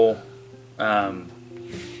example, the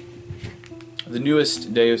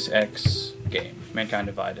newest Deus Ex game, Mankind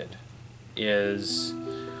Divided, is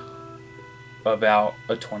about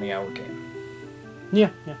a 20-hour game. Yeah.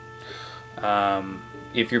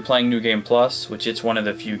 If you're playing New Game Plus, which it's one of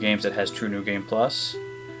the few games that has true New Game Plus,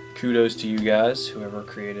 kudos to you guys, whoever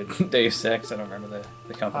created Deus Ex. I don't remember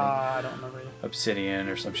the company. I don't remember either. Obsidian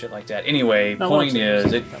or some shit like that. Anyway, point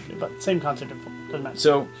is, but same concept. Doesn't matter.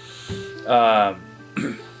 So, of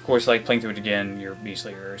course, like playing through it again, you're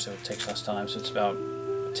beastly, so it takes less time. So it's about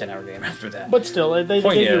a 10-hour game after that. But still, they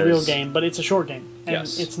gave you a real game, but it's a short game, and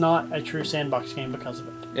it's not a true sandbox game because of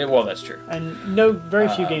it. Well, that's true. And very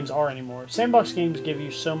few games are anymore. Sandbox games give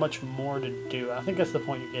you so much more to do. I think that's the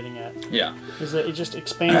point you're getting at. Yeah. Is that it just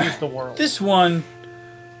expands the world. This one,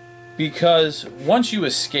 because once you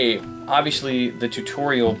escape, obviously the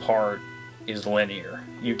tutorial part is linear.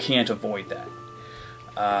 You can't avoid that.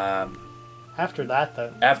 After that,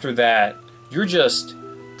 though. After that, you're just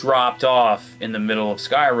dropped off in the middle of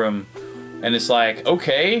Skyrim, and it's like,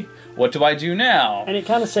 okay, what do I do now? And it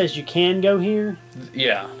kind of says you can go here.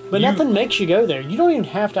 Yeah. But nothing makes you go there. You don't even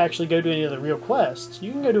have to actually go do any of the real quests.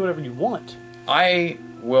 You can go do whatever you want. I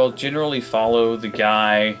will generally follow the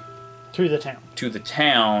guy to the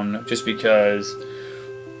town, just because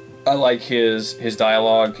I like his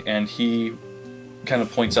dialogue, and he kind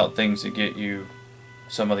of points out things that get you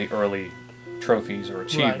some of the early trophies or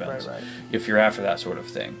achievements if you're after that sort of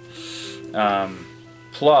thing.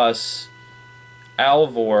 Plus,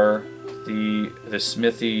 Alvor, the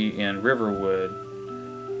smithy in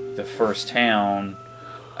Riverwood, the first town,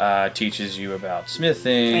 teaches you about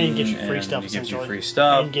smithing, and gives you free stuff, and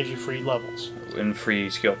gives you free levels and free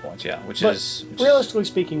skill points. Yeah, which is realistically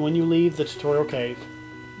speaking, when you leave the tutorial cave,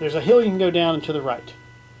 there's a hill you can go down and to the right.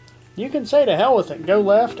 You can say to hell with it, go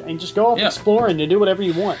left, and just go off exploring and do whatever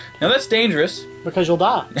you want. Now that's dangerous because you'll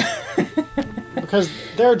die. Because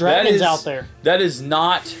there are dragons out there. That is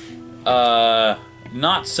not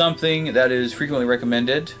something that is frequently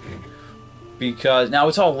recommended, because now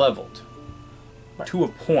it's all leveled to a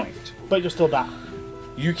point. But you'll still die.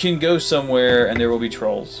 You can go somewhere and there will be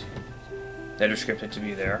trolls that are scripted to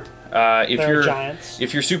be there.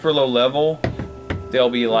 If you're super low level, they'll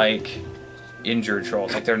be like injured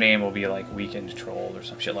trolls. Like their name will be like weakened troll or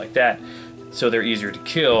some shit like that. So they're easier to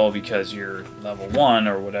kill because you're level 1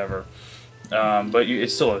 or whatever. But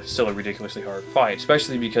it's still a ridiculously hard fight,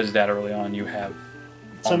 especially because that early on you have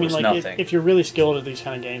almost nothing. If you're really skilled at these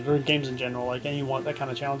kind of games, or games in general, and you want that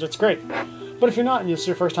kind of challenge, it's great. But if you're not, and it's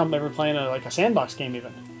your first time ever playing a sandbox game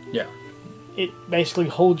even, it basically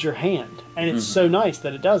holds your hand. And it's so nice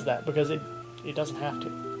that it does that, because it doesn't have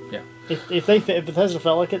to. Yeah. If Bethesda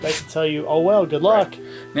felt like it, they could tell you, oh well, good luck.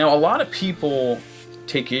 Right. Now, a lot of people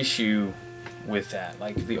take issue with that,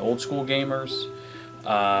 like the old school gamers,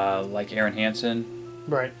 like Aaron Hansen,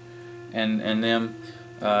 right, and them.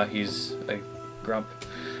 He's a grump.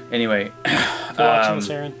 Anyway. If you're watching this,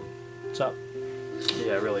 Aaron, what's up?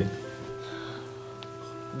 Yeah, really.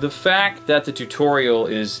 The fact that the tutorial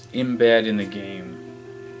is embedded in the game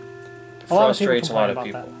frustrates a lot of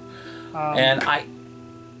people. And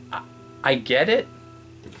I get it.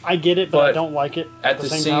 I get it, but I don't like it at the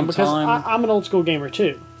same time because I'm an old school gamer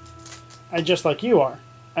too, and just like you are,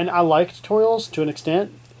 and I like tutorials to an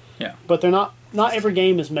extent. Yeah. But they're not. Not every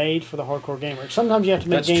game is made for the hardcore gamer. Sometimes you have to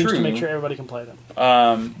make games to make sure everybody can play them.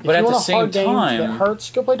 But at the same time, that hurts.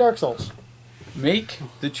 Go play Dark Souls. Make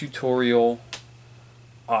the tutorial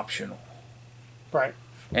optional. Right.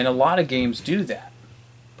 And a lot of games do that.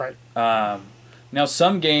 Right. Now,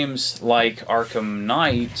 some games like Arkham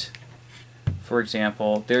Knight, for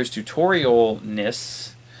example, there's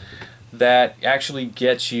tutorialness that actually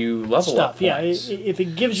gets you level up points. Yeah, if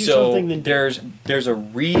it gives you something, then there's a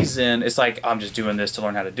reason. It's like, I'm just doing this to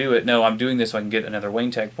learn how to do it. No, I'm doing this so I can get another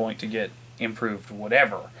wing tech point to get improved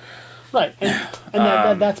whatever. Right,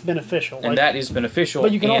 and that's beneficial. And that is beneficial.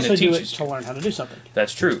 But you can also do it to learn how to do something.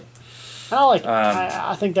 That's true. And I like it.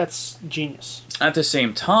 I think that's genius. At the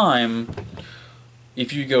same time,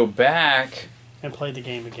 if you go back and play the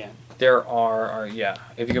game again, there are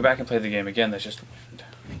if you go back and play the game again, that's just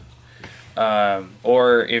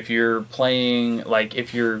or if you're playing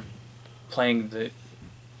the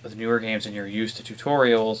newer games and you're used to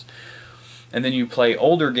tutorials, and then you play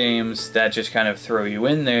older games that just kind of throw you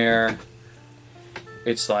in there,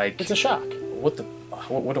 it's like it's a shock. What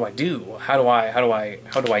do I do? How do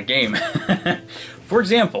I game? For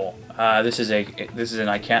example, this is an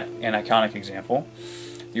iconic example.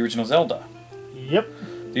 The original Zelda. Yep.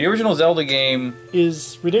 The original Zelda game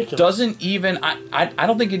is ridiculous. Doesn't even I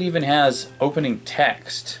don't think it even has opening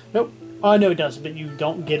text. Nope. Oh no, it does, but you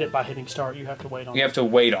don't get it by hitting start. You have to wait on it. You have to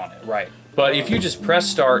wait on it, right? But if you just press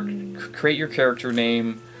start, create your character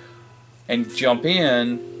name, and jump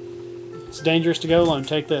in, it's dangerous to go alone.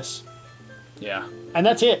 Take this. Yeah. And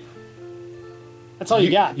that's it. That's all you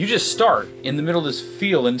got. You just start in the middle of this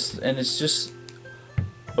field, and it's just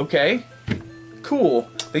okay, cool.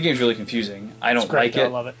 The game's really confusing. I don't like it. I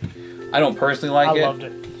love it. I don't personally like it. I loved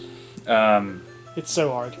it. It's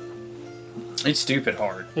so hard. It's stupid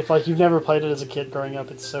hard. If you've never played it as a kid growing up,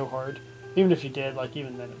 it's so hard. Even if you did,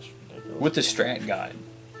 even then it's ridiculous. With the strat guide,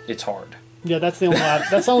 it's hard. Yeah, that's the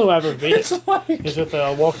only way I've ever beat it. Is with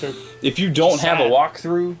a walkthrough. If you don't have a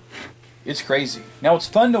walkthrough, it's crazy. Now it's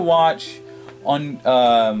fun to watch on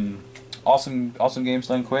Awesome Games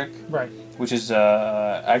Done Quick, right? Which is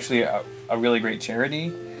actually a really great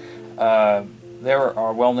charity. There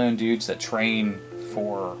are well-known dudes that train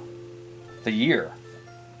for the year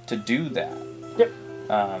to do that. Yep.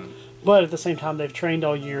 But at the same time, they've trained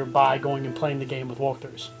all year by going and playing the game with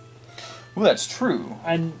walkthroughs. Well, that's true.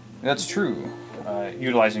 And that's true.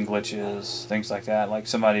 Utilizing glitches, things like that. Like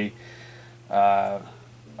somebody, I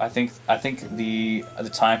think the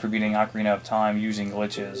time for beating Ocarina of Time using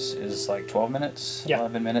glitches is like 12 minutes,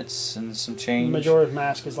 11 minutes, and some change. Majora's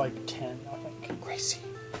Mask is like 10, I think. Crazy.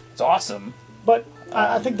 It's awesome. But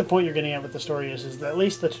I think the point you're getting at with the story is that at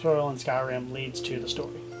least the tutorial in Skyrim leads to the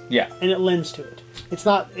story. Yeah. And it lends to it. It's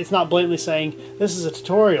not blatantly saying, this is a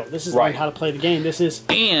tutorial, this is learning how to play the game, this is,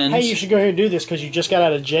 hey, you should go here and do this because you just got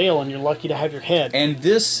out of jail and you're lucky to have your head. And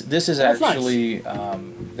this is actually,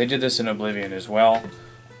 they did this in Oblivion as well.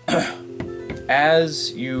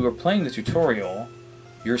 As you are playing the tutorial,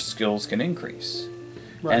 your skills can increase.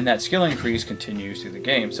 Right. And that skill increase continues through the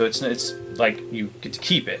game. So it's like you get to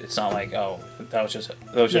keep it. It's not like, oh, that was just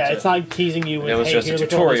it's not teasing you with, hey, just here, a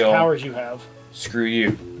look at all these tutorial. powers you have. Screw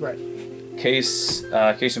you. Right. Case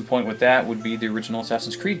in point with that would be the original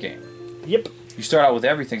Assassin's Creed game. Yep. You start out with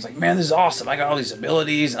everything. It's like, man, this is awesome. I got all these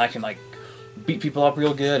abilities, and I can beat people up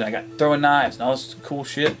real good, and I got throwing knives and all this cool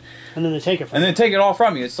shit. And then they take it from you. And then take it all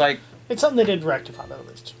from you. It's like... It's something they did rectify, though, at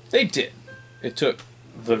least. They did. It took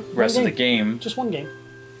the rest of the game... Just one game.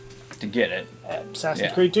 To get it.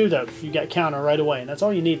 Assassin's Creed 2, though. You got counter right away, and that's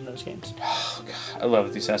all you need in those games. Oh, God. I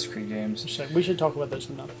love the Assassin's Creed games. We should talk about those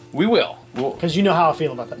sometime. We will. Because you know how I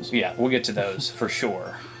feel about those. Yeah, we'll get to those, for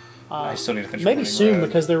sure. I still need to finish maybe soon,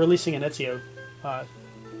 because they're releasing an Ezio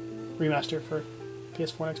remaster for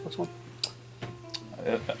PS4 and Xbox One.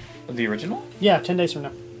 The original? Yeah, 10 days from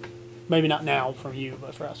now. Maybe not now for you,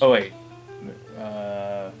 but for us. Oh, wait.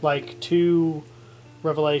 Like 2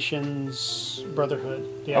 Revelations,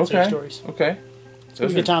 Brotherhood, the Ezio stories. Okay.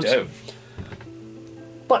 Those good times. Dope.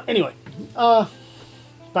 But anyway,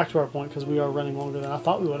 back to our point, because we are running longer than I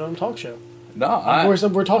thought we would on a talk show. No,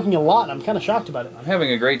 we're talking a lot, and I'm kind of shocked about it. I'm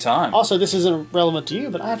having a great time. Also, this isn't relevant to you,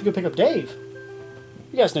 but I have to go pick up Dave.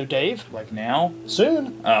 You guys know Dave. Like now?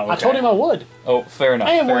 Soon. Oh, okay. I told him I would. Oh, fair enough.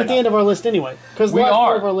 And we're at the end of our list anyway. Because the We last are.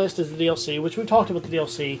 part of our list is the DLC, which we've talked about the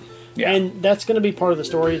DLC. Yeah. And that's going to be part of the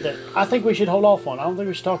story that I think we should hold off on. I don't think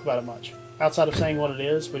we should talk about it much. Outside of saying what it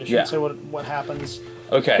is, we just shouldn't say what happens.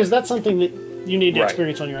 Okay. Because that's something that you need to Right.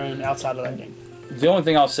 experience on your own outside of that game. The only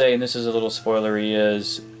thing I'll say, and this is a little spoilery,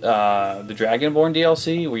 is the Dragonborn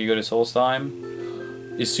DLC, where you go to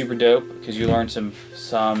Solstheim, is super dope because you learn some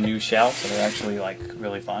new shouts that are actually like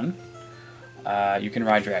really fun. You can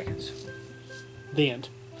ride dragons. The end.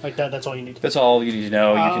 Like that's all you need. That's all you need to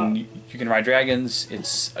know. You can ride dragons.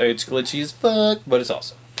 It's glitchy as fuck, but it's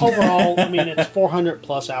awesome. Overall, I mean, it's 400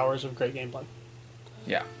 plus hours of great gameplay.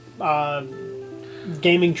 Yeah.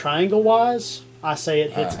 Gaming triangle wise, I say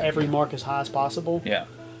it hits every mark as high as possible. Yeah.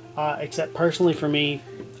 Except personally for me,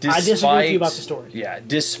 I disagree with you about the story. Yeah.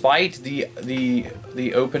 Despite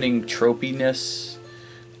the opening tropiness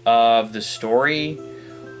of the story,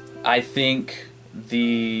 I think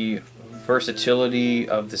the versatility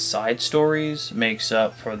of the side stories makes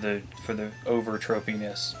up for the over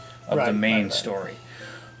tropiness of the main story.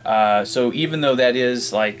 So even though that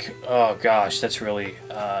is like, oh gosh, that's really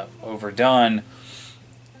overdone,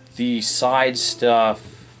 the side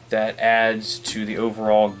stuff that adds to the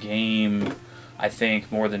overall game, I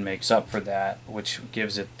think, more than makes up for that, which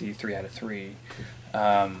gives it the 3 out of 3.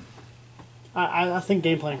 I think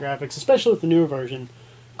gameplay and graphics, especially with the newer version,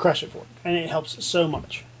 crush it for it, and it helps so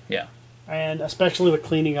much. Yeah. And especially with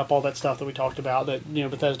cleaning up all that stuff that we talked about, that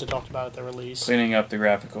Bethesda talked about at the release. Cleaning up the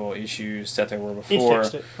graphical issues that there were before. It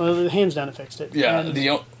fixed it. Well, hands down, it fixed it. Yeah. And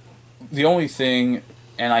The only thing,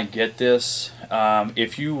 and I get this,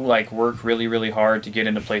 if you like work really, really hard to get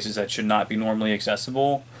into places that should not be normally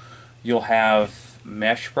accessible, you'll have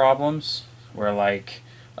mesh problems where like,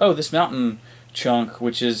 oh, this mountain chunk,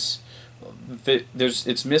 which is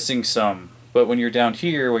it's missing some. But when you're down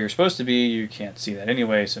here where you're supposed to be, you can't see that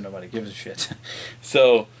anyway, so nobody gives a shit.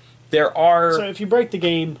 So there are... So if you break the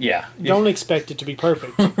game, don't expect it to be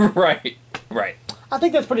perfect. Right. I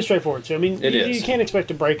think that's pretty straightforward, too. I mean, is. You can't expect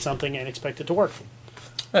to break something and expect it to work.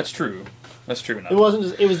 That's true. That's true enough.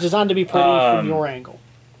 It was designed to be pretty from your angle.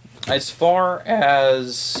 As far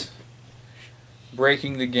as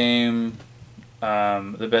breaking the game,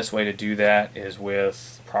 the best way to do that is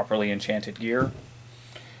with properly enchanted gear.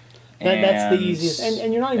 That's the easiest.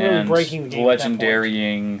 And you're not even really breaking the game at that point.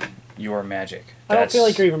 Legendarying your magic. I don't feel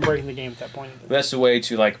like you're even breaking the game at that point either. That's the way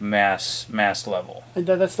to like mass level. And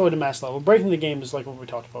that's the way to mass level. Breaking the game is like what we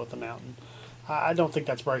talked about with the mountain. I don't think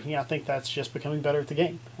that's breaking. I think that's just becoming better at the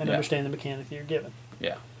game and understanding the mechanic that you're given.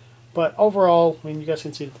 Yeah. But overall, I mean, you guys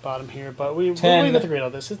can see it at the bottom here, but we both agree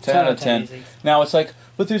on this. It's 10 out of 10 easy. Now it's like,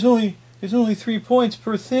 but there's only 3 points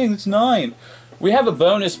per thing. It's 9. We have a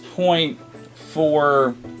bonus point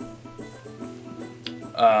for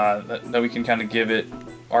that we can kind of give it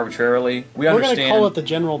arbitrarily. We're going to call it the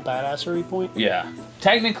general badassery point. Yeah.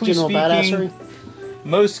 Technically speaking, badassery.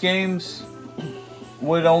 Most games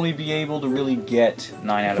would only be able to really get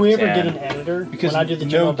 9 out of 10. If we ever get an editor, when I do the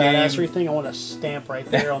general badassery thing, I want to stamp right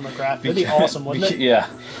there on the graph. That'd be awesome, wouldn't it? Yeah.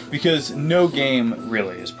 Because no game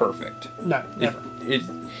really is perfect. No, never.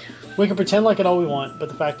 We can pretend like it all we want, but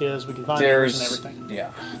the fact is we can find errors and everything.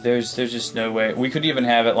 Yeah. There's just no way. We could even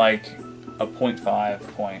have it like a 0.5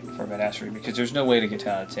 point for badassery because there's no way to get 10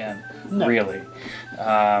 out of 10, really.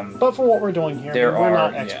 But for what we're doing here, we're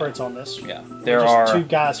not experts on this. Yeah, we're just two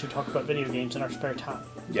guys who talk about video games in our spare time.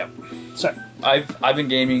 Yep. So I've been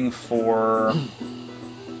gaming for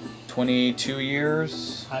 22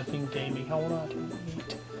 years. I've been gaming. How old am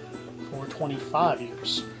I? For 25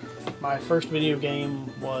 years. My first video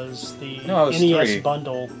game was the NES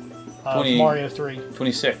bundle of Mario 3.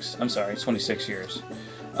 26. I'm sorry, it's 26 years.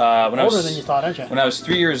 Older than you thought, aren't you? When I was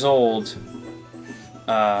 3 years old,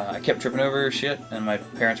 I kept tripping over shit, and my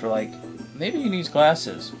parents were like, maybe you need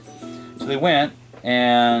glasses. So they went,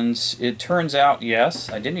 and it turns out, yes,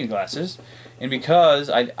 I did need glasses. And because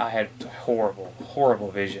I had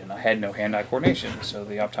horrible vision, I had no hand-eye coordination. So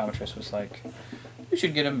the optometrist was like, you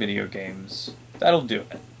should get him video games. That'll do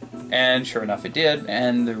it. And sure enough, it did,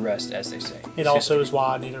 and the rest, as they say. It also is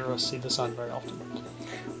why neither of us see the sun very often.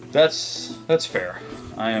 That's fair.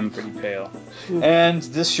 I am pretty pale. And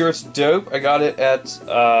this shirt's dope. I got it at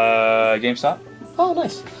GameStop. Oh,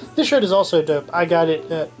 nice. This shirt is also dope. I got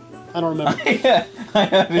it at... I don't remember. Yeah,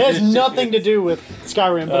 it has nothing to do with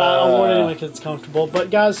Skyrim, but I wore it anyway because it's comfortable. But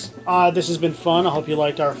guys, this has been fun. I hope you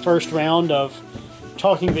liked our first round of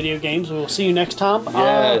talking video games. We will see you next time.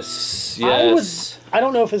 Yes. I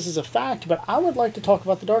don't know if this is a fact, but I would like to talk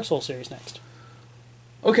about the Dark Souls series next.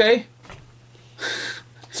 Okay.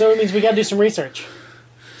 So it means we got to do some research.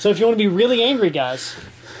 So if you want to be really angry, guys,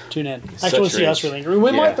 tune in. Actually, we'll see us really angry.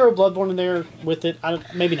 We might throw Bloodborne in there with it.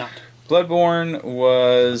 Maybe not. Bloodborne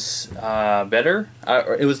was better.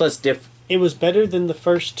 It was less diff. It was better than the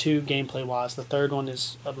first two gameplay-wise. The third one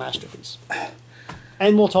is a masterpiece.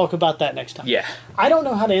 And we'll talk about that next time. Yeah. I don't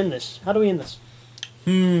know how to end this. How do we end this?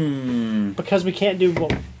 Because we can't do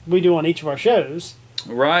what we do on each of our shows.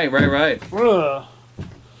 Right.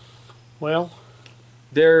 Well.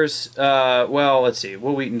 There's, let's see.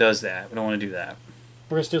 Will Wheaton does that. We don't want to do that.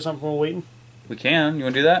 We're going to steal something from Will Wheaton? We can. You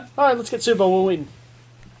want to do that? Alright, let's get sued by Will Wheaton.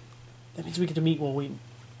 That means we get to meet Will Wheaton.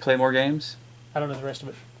 Play more games? I don't know the rest of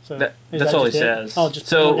it. So that's all he says. Oh, just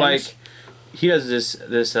so, like, he does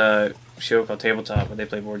this show called Tabletop where they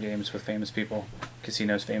play board games with famous people. Because he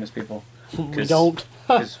knows famous people. We don't.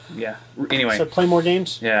 Yeah. Anyway. So play more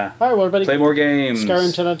games? Yeah. Alright, well, everybody. Play more games.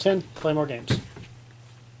 Skyrim 10 out of 10. Play more games.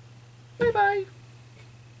 Bye-bye.